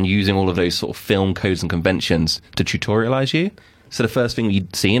and using all of those sort of film codes and conventions to tutorialize you. So the first thing you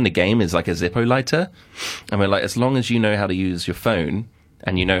see in the game is like a Zippo lighter. And we're like, as long as you know how to use your phone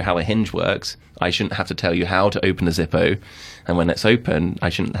and you know how a hinge works, I shouldn't have to tell you how to open the Zippo. And when it's open, I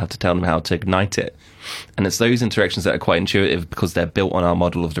shouldn't have to tell them how to ignite it. And it's those interactions that are quite intuitive because they're built on our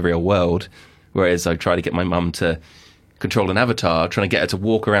model of the real world. Whereas I try to get my mum to control an avatar, trying to get her to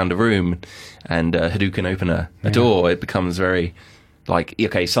walk around a room and Hadouken open a door, it becomes very like,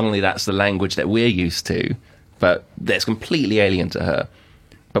 okay, suddenly that's the language that we're used to, but that's completely alien to her.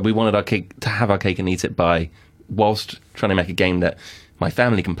 But we wanted our cake to have our cake and eat it by, whilst trying to make a game that my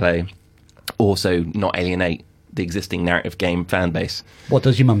family can play, also not alienate the existing narrative game fan base. What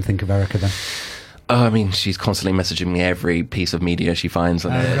does your mum think of Erica then? Oh, I mean, she's constantly messaging me every piece of media she finds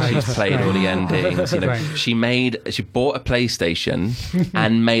on it. Right. She's played all the endings. You know, Right. She bought a PlayStation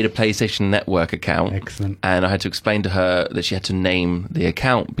and made a PlayStation Network account. Excellent. And I had to explain to her that she had to name the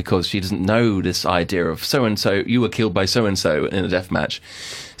account because she doesn't know this idea of so and so. You were killed by so and so in a deathmatch.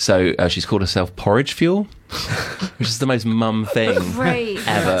 So she's called herself Porridge Fuel, which is the most mum thing Great.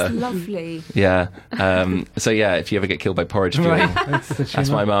 ever. That's lovely. Yeah. So yeah, if you ever get killed by Porridge Fuel, that's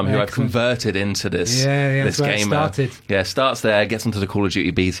my mum, who I've converted into this this gamer. Started. Yeah, starts there, gets onto the Call of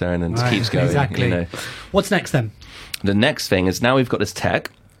Duty beta, and then keeps going. Exactly. You know. What's next then? The next thing is now we've got this tech.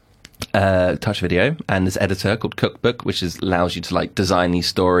 Touch Video and this editor called Cookbook, which allows you to like design these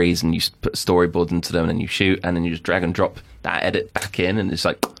stories, and you put storyboards into them, and you shoot, and then you just drag and drop that edit back in, and it's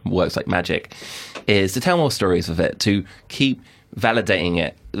like works like magic. Is to tell more stories of it, to keep validating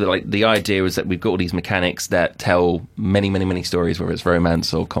it. Like the idea is that we've got all these mechanics that tell many stories, whether it's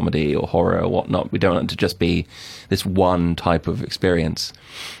romance or comedy or horror or whatnot. We don't want it to just be this one type of experience.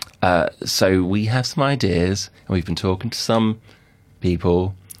 So we have some ideas, and we've been talking to some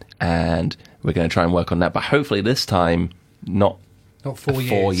people, and we're going to try and work on that. But hopefully this time, not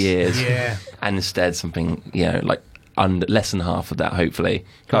 4 years. Yeah. And instead something, like less than half of that, hopefully.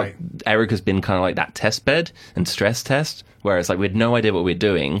 Right. Erica's been kind of like that test bed and stress test, where it's like we had no idea what we were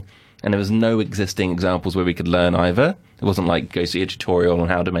doing, and there was no existing examples where we could learn either. It wasn't like go see a tutorial on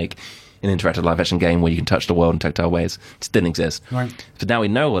how to make an interactive live-action game where you can touch the world in tactile ways. It just didn't exist. Right. But now we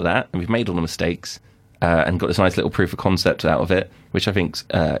know all that, and we've made all the mistakes, and got this nice little proof of concept out of it, which I think's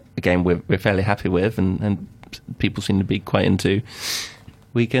a game we're fairly happy with, and people seem to be quite into.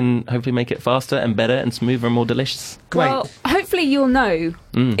 We can hopefully make it faster and better and smoother and more delicious. Great. Well, hopefully you'll know.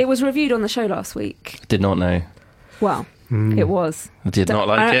 It was reviewed on the show last week. Did not know. Well, it was. Did not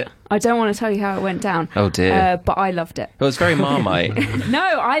like it? I don't want to tell you how it went down. Oh dear. But I loved it. It was very Marmite. No,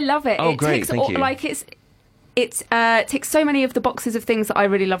 I love it. Oh, it great, ticks thank you. Like it ticks so many of the boxes of things that I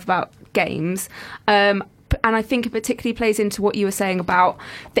really love about games. And I think it particularly plays into what you were saying about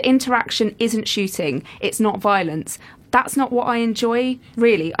the interaction isn't shooting, it's not violence. That's not what I enjoy,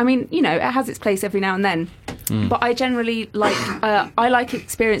 really. I mean, it has its place every now and then. But I generally like I like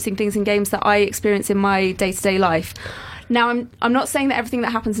experiencing things in games that I experience in my day-to-day life. Now, I'm not saying that everything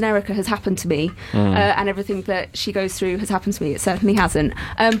that happens in Erica has happened to me, and everything that she goes through has happened to me. It certainly hasn't.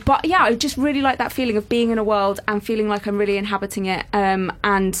 But yeah, I just really like that feeling of being in a world and feeling like I'm really inhabiting it,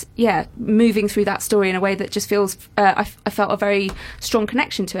 and yeah, moving through that story in a way that just feels. I felt a very strong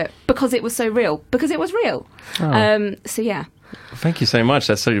connection to it because it was so real. Because it was real. So yeah. Thank you so much.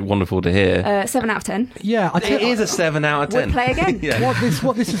 That's so wonderful to hear. 7 out of 10. Yeah, It is a 7 out of 10. We'll play again. Yeah.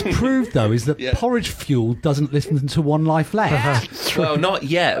 What this has proved, though, is that Porridge Fuel doesn't listen to One Life Left. Well, not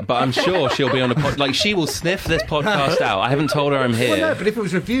yet, but I'm sure she'll be on a she will sniff this podcast out. I haven't told her I'm here. Well, no, but if it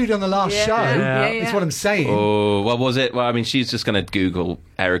was reviewed on the last show, that's what I'm saying. Oh, what was it? Well, I mean, she's just going to Google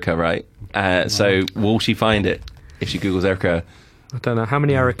Erica, right? So will she find it if she Googles Erica? I don't know. How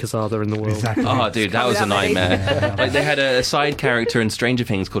many Ericas are there in the world? Exactly. Oh, dude, that was a nightmare. Like, they had a side character in Stranger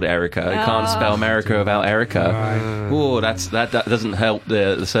Things called Erica. You can't spell America without Erica. Oh, that doesn't help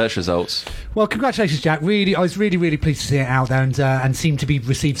the search results. Well, congratulations, Jack. I was really pleased to see it out there and seemed to be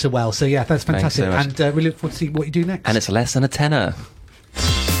received so well. So yeah, that's fantastic. Thanks so much. And we look forward to see what you do next. And it's less than a tenner.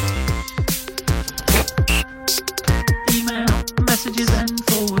 Messages and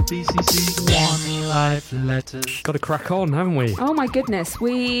forward BCC One Life letters. Got to crack on, haven't we? Oh my goodness,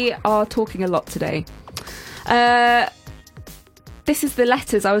 we are talking a lot today. This is the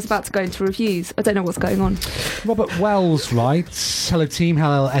letters. I was about to go into reviews. I don't know what's going on. Robert Wells writes, hello team,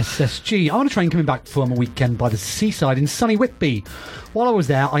 hello SSG. I'm on a train coming back from a weekend by the seaside in sunny Whitby. While I was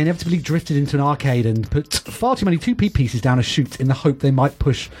there, I inevitably drifted into an arcade and put far too many 2p pieces down a chute in the hope they might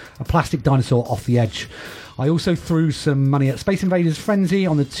push a plastic dinosaur off the edge. I also threw some money at Space Invaders Frenzy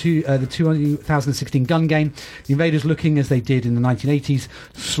on the 2016 gun game. The invaders, looking as they did in the 1980s,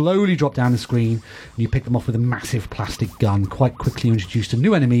 slowly drop down the screen, and you pick them off with a massive plastic gun. Quite quickly you introduced to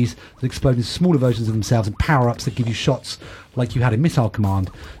new enemies that explode into smaller versions of themselves and power-ups that give you shots like you had in Missile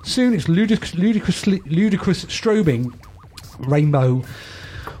Command. Soon it's ludicrous strobing rainbow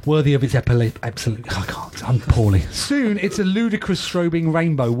worthy of its I'm poorly. Soon, it's a ludicrous strobing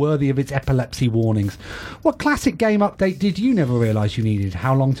rainbow worthy of its epilepsy warnings. What classic game update did you never realise you needed?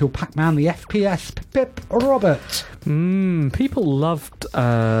 How long till Pac-Man the FPS? Pip Robert. People loved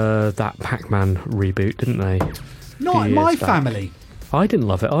that Pac-Man reboot, didn't they? Not in my family. I didn't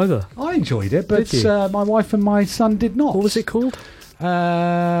love it either. I enjoyed it, but my wife and my son did not. What was it called?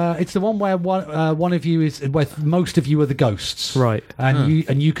 It's the one where one of you is, where most of you are the ghosts, right?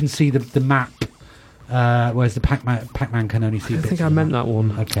 And you can see the map, whereas the Pac-Man can only see. I think I meant that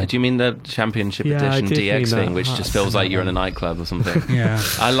one. Okay. Do you mean the Championship Edition DX thing, which just feels like you're in a nightclub or something? Yeah,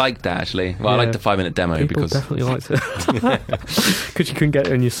 I liked that actually. Well, I liked the 5-minute demo. People because definitely liked it because you couldn't get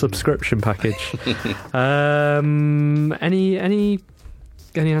it in your subscription package.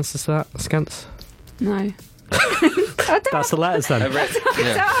 Any answers to that, Scants? No. That's the letters then. I don't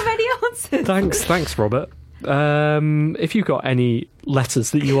have any answers. Thanks, Robert. If you've got any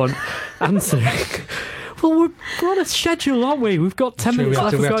letters that you want answering, well, we're on a schedule, aren't we? We've got 10 minutes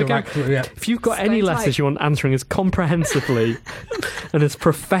left. If you've got any letters you want answering as comprehensively and as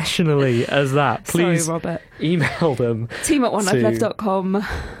professionally as that, please Robert. Email them. team@onelifeleft.com.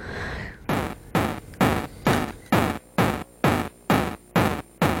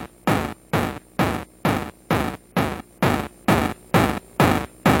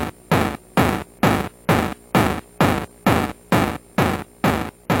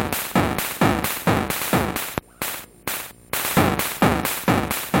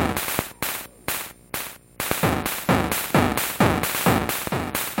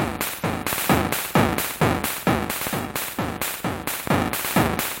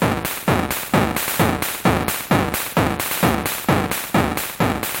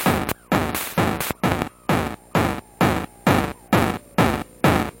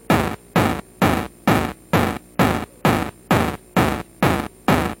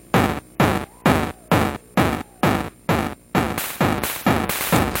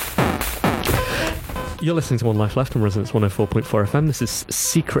 You're listening to One Life Left on Resonance 104.4 FM. This is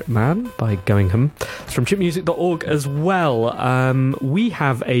Secret Man by Goingham. It's from chipmusic.org as well. We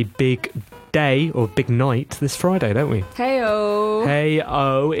have a big day, or big night, this Friday, don't we? Hey-o.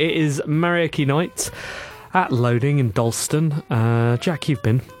 Hey-o. It is Karaoke night at Loading in Dalston. Jack, you've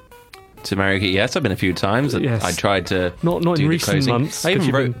been to karaoke? Yes, I've been a few times. Yes. I tried to not do in the recent closing. months. I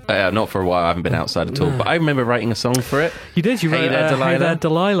even wrote not for a while. I haven't been outside at all, but I remember writing a song for it. You did. You Hey wrote There, Delilah. Hey There,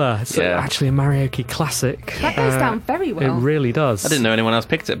 Delilah. It's Yeah. actually a karaoke classic. That goes down very well. It really does. I didn't know anyone else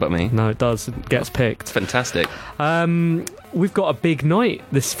picked it but me. No, it does. It gets picked. It's fantastic. We've got a big night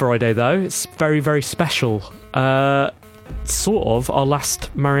this Friday, though. It's very, very special. Sort of our last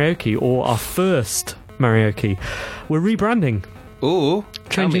karaoke, or our first karaoke. We're rebranding. Ooh,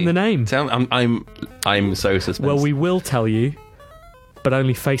 Changing the name. Tell me, I'm so suspensed. Well, we will tell you, but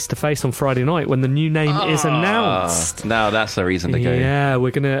only face to face on Friday night when the new name is announced. Now that's the reason to go. Yeah,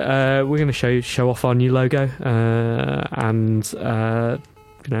 we're gonna show off our new logo and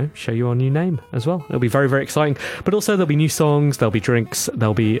show you our new name as well. It'll be very, very exciting. But also there'll be new songs, there'll be drinks,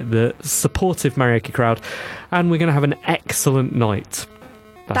 there'll be the supportive karaoke crowd, and we're gonna have an excellent night.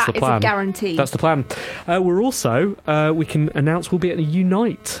 That's the plan. Is a guarantee. That's the plan. We're also, we can announce we'll be at a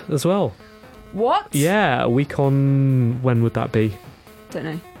Unite as well. What? Yeah, a week on... When would that be? Don't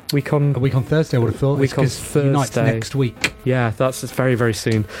know. A week on Thursday, I would have thought. Week on Unite's Thursday. next week. Yeah, that's very, very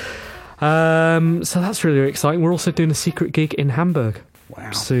soon. So that's really, really exciting. We're also doing a secret gig in Hamburg.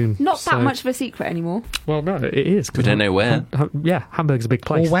 Wow. Soon. Not that much of a secret anymore. Well, no, it is. We don't know where. Yeah, Hamburg's a big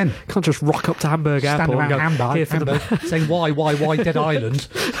place. Or when. Can't just rock up to Hamburg Stand Airport around and go, Hamburg, "Here for the-" saying why Dead Island.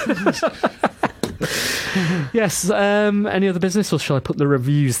 Yes, any other business, or shall I put the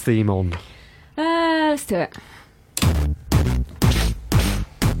reviews theme on? Let's do it.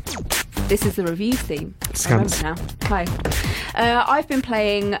 This is the reviews theme. Scans. I remember now. Hi. I've been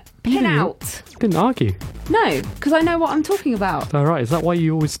playing Pin Out. Didn't argue. No, because I know what I'm talking about. All right, is that why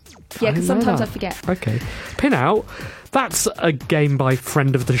you always... Yeah, because sometimes I that. forget. Okay. Pin Out, that's a game by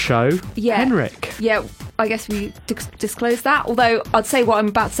friend of the show, Yeah. Henrik. Yeah, I guess we disclose that. Although I'd say what I'm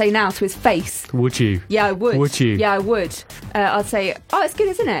about to say now to his face. Would you? Yeah, I would. Would you? Yeah, I would. I'd say, oh, it's good,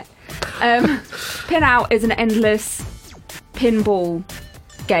 isn't it? Pin Out is an endless pinball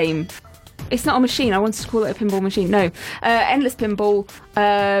game. It's not a machine. I wanted to call it a pinball machine. No. Endless pinball,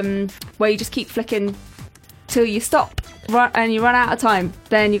 where you just keep flicking till you stop and you run out of time.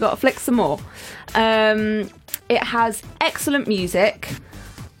 Then you got to flick some more. It has excellent music,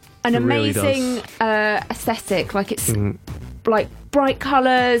 an really amazing aesthetic. Like it's like bright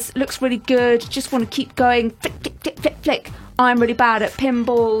colours, looks really good. Just want to keep going. Flick, flick, flick, flick, flick. I'm really bad at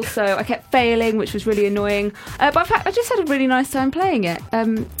pinball, so I kept failing, which was really annoying. But in fact, I just had a really nice time playing it.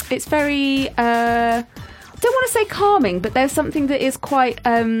 It's very, I don't want to say calming, but there's something that is quite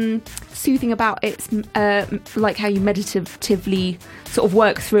soothing about it. Like how you meditatively sort of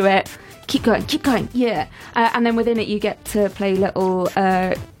work through it. Keep going, yeah. And then within it, you get to play little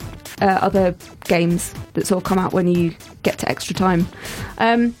other games that sort of come out when you get to extra time.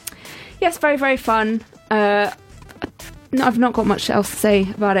 Yes, very, very fun. I've not got much else to say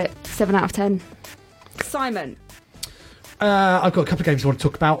about it. 7 out of 10. Simon. I've got a couple of games I want to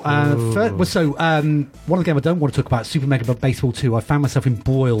talk about. One of the games I don't want to talk about is Super Mega Baseball 2. I found myself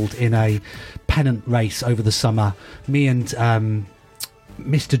embroiled in a pennant race over the summer. Me and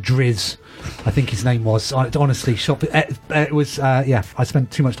Mr. Driz, I think his name was. Honestly, it was. I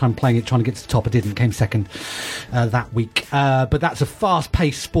spent too much time playing it, trying to get to the top. I didn't. Came second that week. But that's a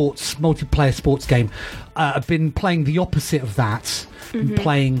fast-paced multiplayer sports game. I've been playing the opposite of that. Been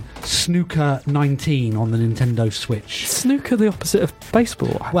playing Snooker 19 on the Nintendo Switch. Snooker, the opposite of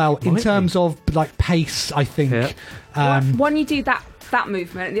baseball. Well, in terms of like pace, I think. One you do that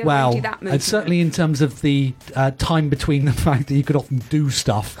movement, and the other you do that movement. And certainly in terms of the time between the fact that you could often do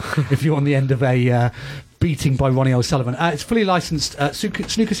stuff if you're on the end of a beating by Ronnie O'Sullivan. It's fully licensed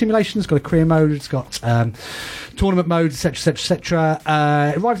snooker simulation. It's got a career mode. It's got tournament mode, etc., etc.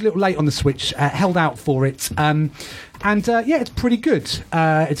 It arrived a little late on the Switch. Held out for it. It's pretty good.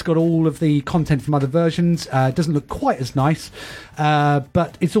 It's got all of the content from other versions. It doesn't look quite as nice,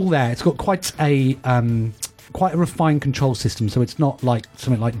 but it's all there. It's got quite a refined control system, so it's not like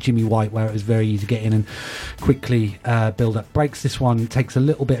something like Jimmy White where it was very easy to get in and quickly build up breaks. This one takes a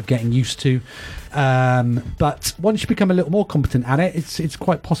little bit of getting used to, but once you become a little more competent at it, it's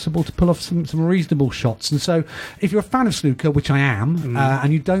quite possible to pull off some reasonable shots. And so if you're a fan of snooker, which I am,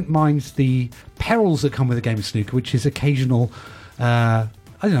 and you don't mind the perils that come with a game of snooker, which is occasional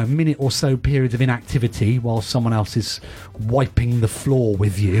minute or so periods of inactivity while someone else is wiping the floor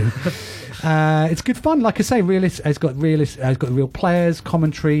with you. It's good fun. Like I say, it's got real players,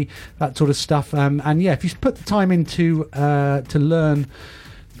 commentary, that sort of stuff. If you put the time into to learn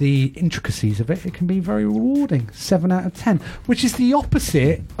the intricacies of it, it can be very rewarding. 7 out of 10, which is the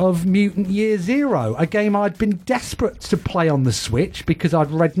opposite of Mutant Year Zero, a game I'd been desperate to play on the Switch because I'd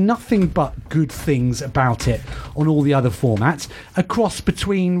read nothing but good things about it on all the other formats. A cross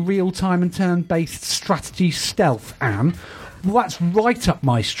between real-time and turn-based strategy stealth, Anne. Well, that's right up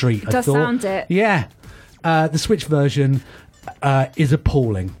my street, I thought. Sound it. Yeah. The Switch version is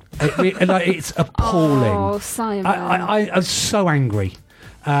appalling. It's appalling. Oh, Simon. I was so angry.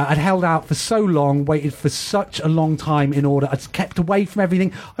 I'd held out for so long, waited for such a long time in order. I'd kept away from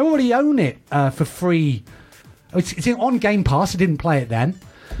everything. I already own it for free. It's on Game Pass. I didn't play it then.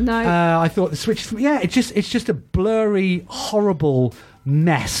 No. I thought the Switch... it's just a blurry, horrible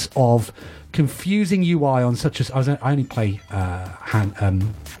mess of confusing UI on such a... I only play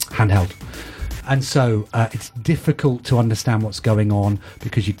handheld. And so it's difficult to understand what's going on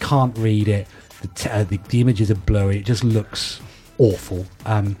because you can't read it. The images are blurry. It just looks awful.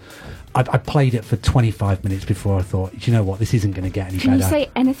 I played it for 25 minutes before I thought, you know what, this isn't going to get any better. Can you say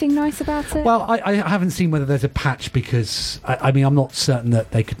anything nice about it? Well, I haven't seen whether there's a patch because, I'm not certain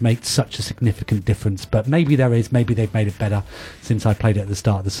that they could make such a significant difference, but maybe there is. Maybe they've made it better since I played it at the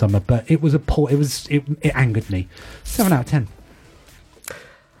start of the summer, but it angered me. 7 out of 10.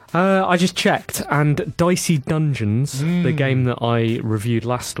 I just checked, and Dicey Dungeons, the game that I reviewed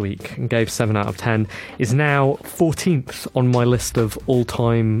last week and gave 7 out of 10, is now 14th on my list of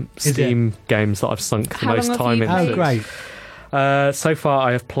all-time Steam games that I've sunk the most time into. Oh, great. So far,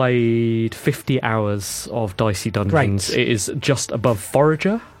 I have played 50 hours of Dicey Dungeons. Great. It is just above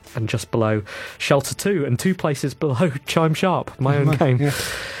Forager and just below Shelter 2, and 2 places below Chime Sharp, my own game. Yeah.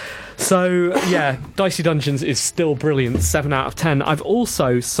 So, yeah, Dicey Dungeons is still brilliant, 7 out of 10. I've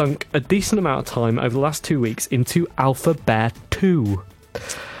also sunk a decent amount of time over the last 2 weeks into Alpha Bear 2.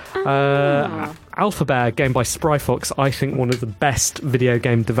 Alpha Bear, game by Spryfox, I think one of the best video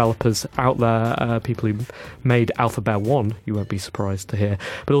game developers out there. People who made Alpha Bear 1, you won't be surprised to hear,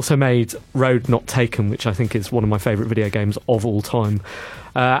 but also made Road Not Taken, which I think is one of my favourite video games of all time.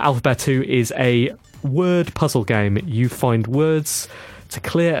 Alpha Bear 2 is a word puzzle game. You find words to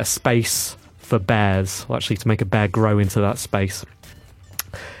clear a space for bears, or actually to make a bear grow into that space.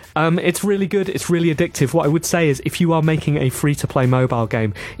 It's really good, it's really addictive. What I would say is, if you are making a free-to-play mobile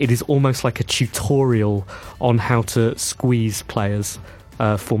game, it is almost like a tutorial on how to squeeze players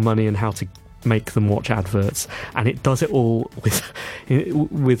for money and how to make them watch adverts, and it does it all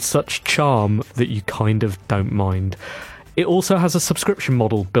with such charm that you kind of don't mind. It also has a subscription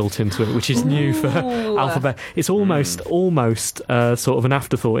model built into it, which is new for Alphabet. It's almost sort of an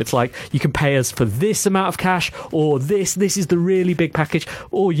afterthought. It's like, you can pay us for this amount of cash, or this is the really big package,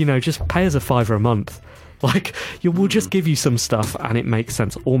 or, just pay us $5 a month. Like, we'll just give you some stuff, and it makes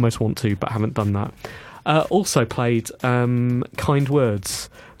sense. Almost want to, but haven't done that. Also played Kind Words.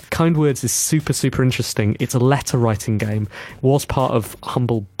 Kind Words is super, super interesting. It's a letter writing game. It was part of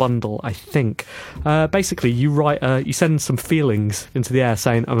Humble Bundle, I think. Basically, you send some feelings into the air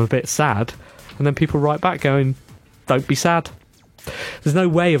saying, I'm a bit sad, and then people write back going, don't be sad. There's no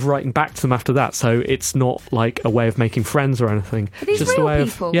way of writing back to them after that, so it's not like a way of making friends or anything. Are these just real a way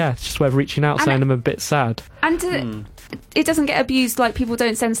people? It's just a way of reaching out, saying I'm a bit sad. And it doesn't get abused, like people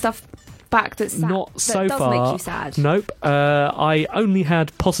don't send stuff back that's sad? Not that so does far. make you sad? Nope. I only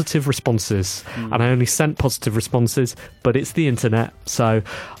had positive responses, and I only sent positive responses, but it's the internet, so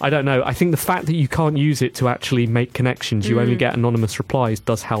I don't know. I think the fact that you can't use it to actually make connections, you only get anonymous replies,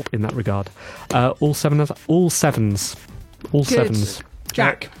 does help in that regard. All sevens.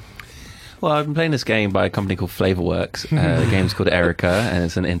 Jack. Well, I've been playing this game by a company called Flavorworks. The game's called Erica, and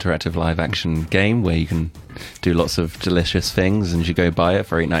it's an interactive live-action game where you can do lots of delicious things, and you go buy it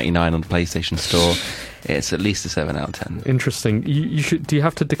for $8.99 on the PlayStation Store. It's at least a 7 out of 10. Interesting. You should. Do you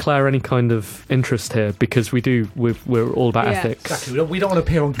have to declare any kind of interest here? Because we do. We're all about ethics. Exactly. We don't want to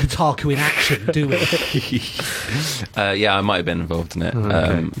appear on Kotaku in action, do we? Yeah, I might have been involved in it.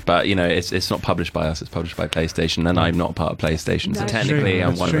 Okay. But, you know, it's not published by us. It's published by PlayStation, and I'm not part of PlayStation. So That's technically, true. I'm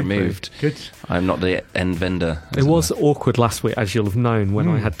That's one true. removed. Good. I'm not the end vendor. It was awkward last week, as you'll have known, when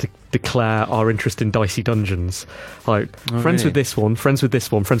I had to declare our interest in Dicey Dungeons. Like, friends really? with this one, friends with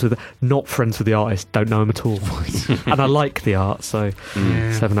this one, friends with... Not friends with the artist, don't know him at all. And I like the art, so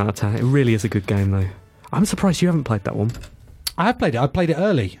 7 out of 10. It really is a good game, though. I'm surprised you haven't played that one. I have played it. I played it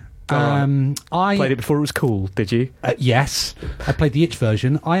early. I Played it before it was cool, did you? Yes, I played the itch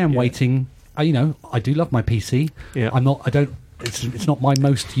version. I am waiting. You know, I do love my PC. Yeah. I'm not. I don't. It's not my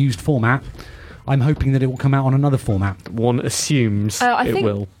most used format. I'm hoping that it will come out on another format. One assumes I it think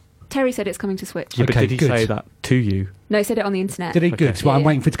will. Terry said it's coming to Switch. Yeah, but Okay, did he good. say that to you? No, he said it on the internet. Did it good? Okay. So I'm Yeah.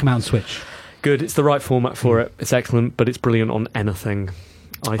 waiting for it to come out on Switch. Good, it's the right format for it. It's excellent, but it's brilliant on anything.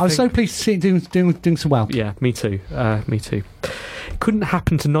 I was so pleased to see it doing so well. Yeah, me too. Me too. Couldn't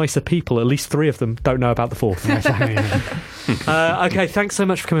happen to nicer people. At least 3 of them don't know about the 4th. Okay, thanks so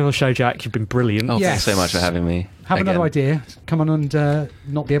much for coming on the show, Jack. You've been brilliant. Oh, Yes. thanks so much for having me. Have again. another idea. Come on and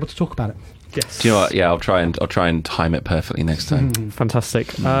not be able to talk about it. Yes. Do you know what? Yeah, I'll try and time it perfectly next time.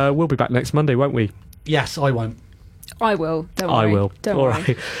 Fantastic. We'll be back next Monday, won't we? Yes, I won't. I will. Don't I worry. will. Don't All worry.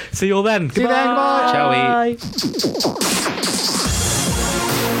 right. See you all then. See you then, goodbye. Shall we?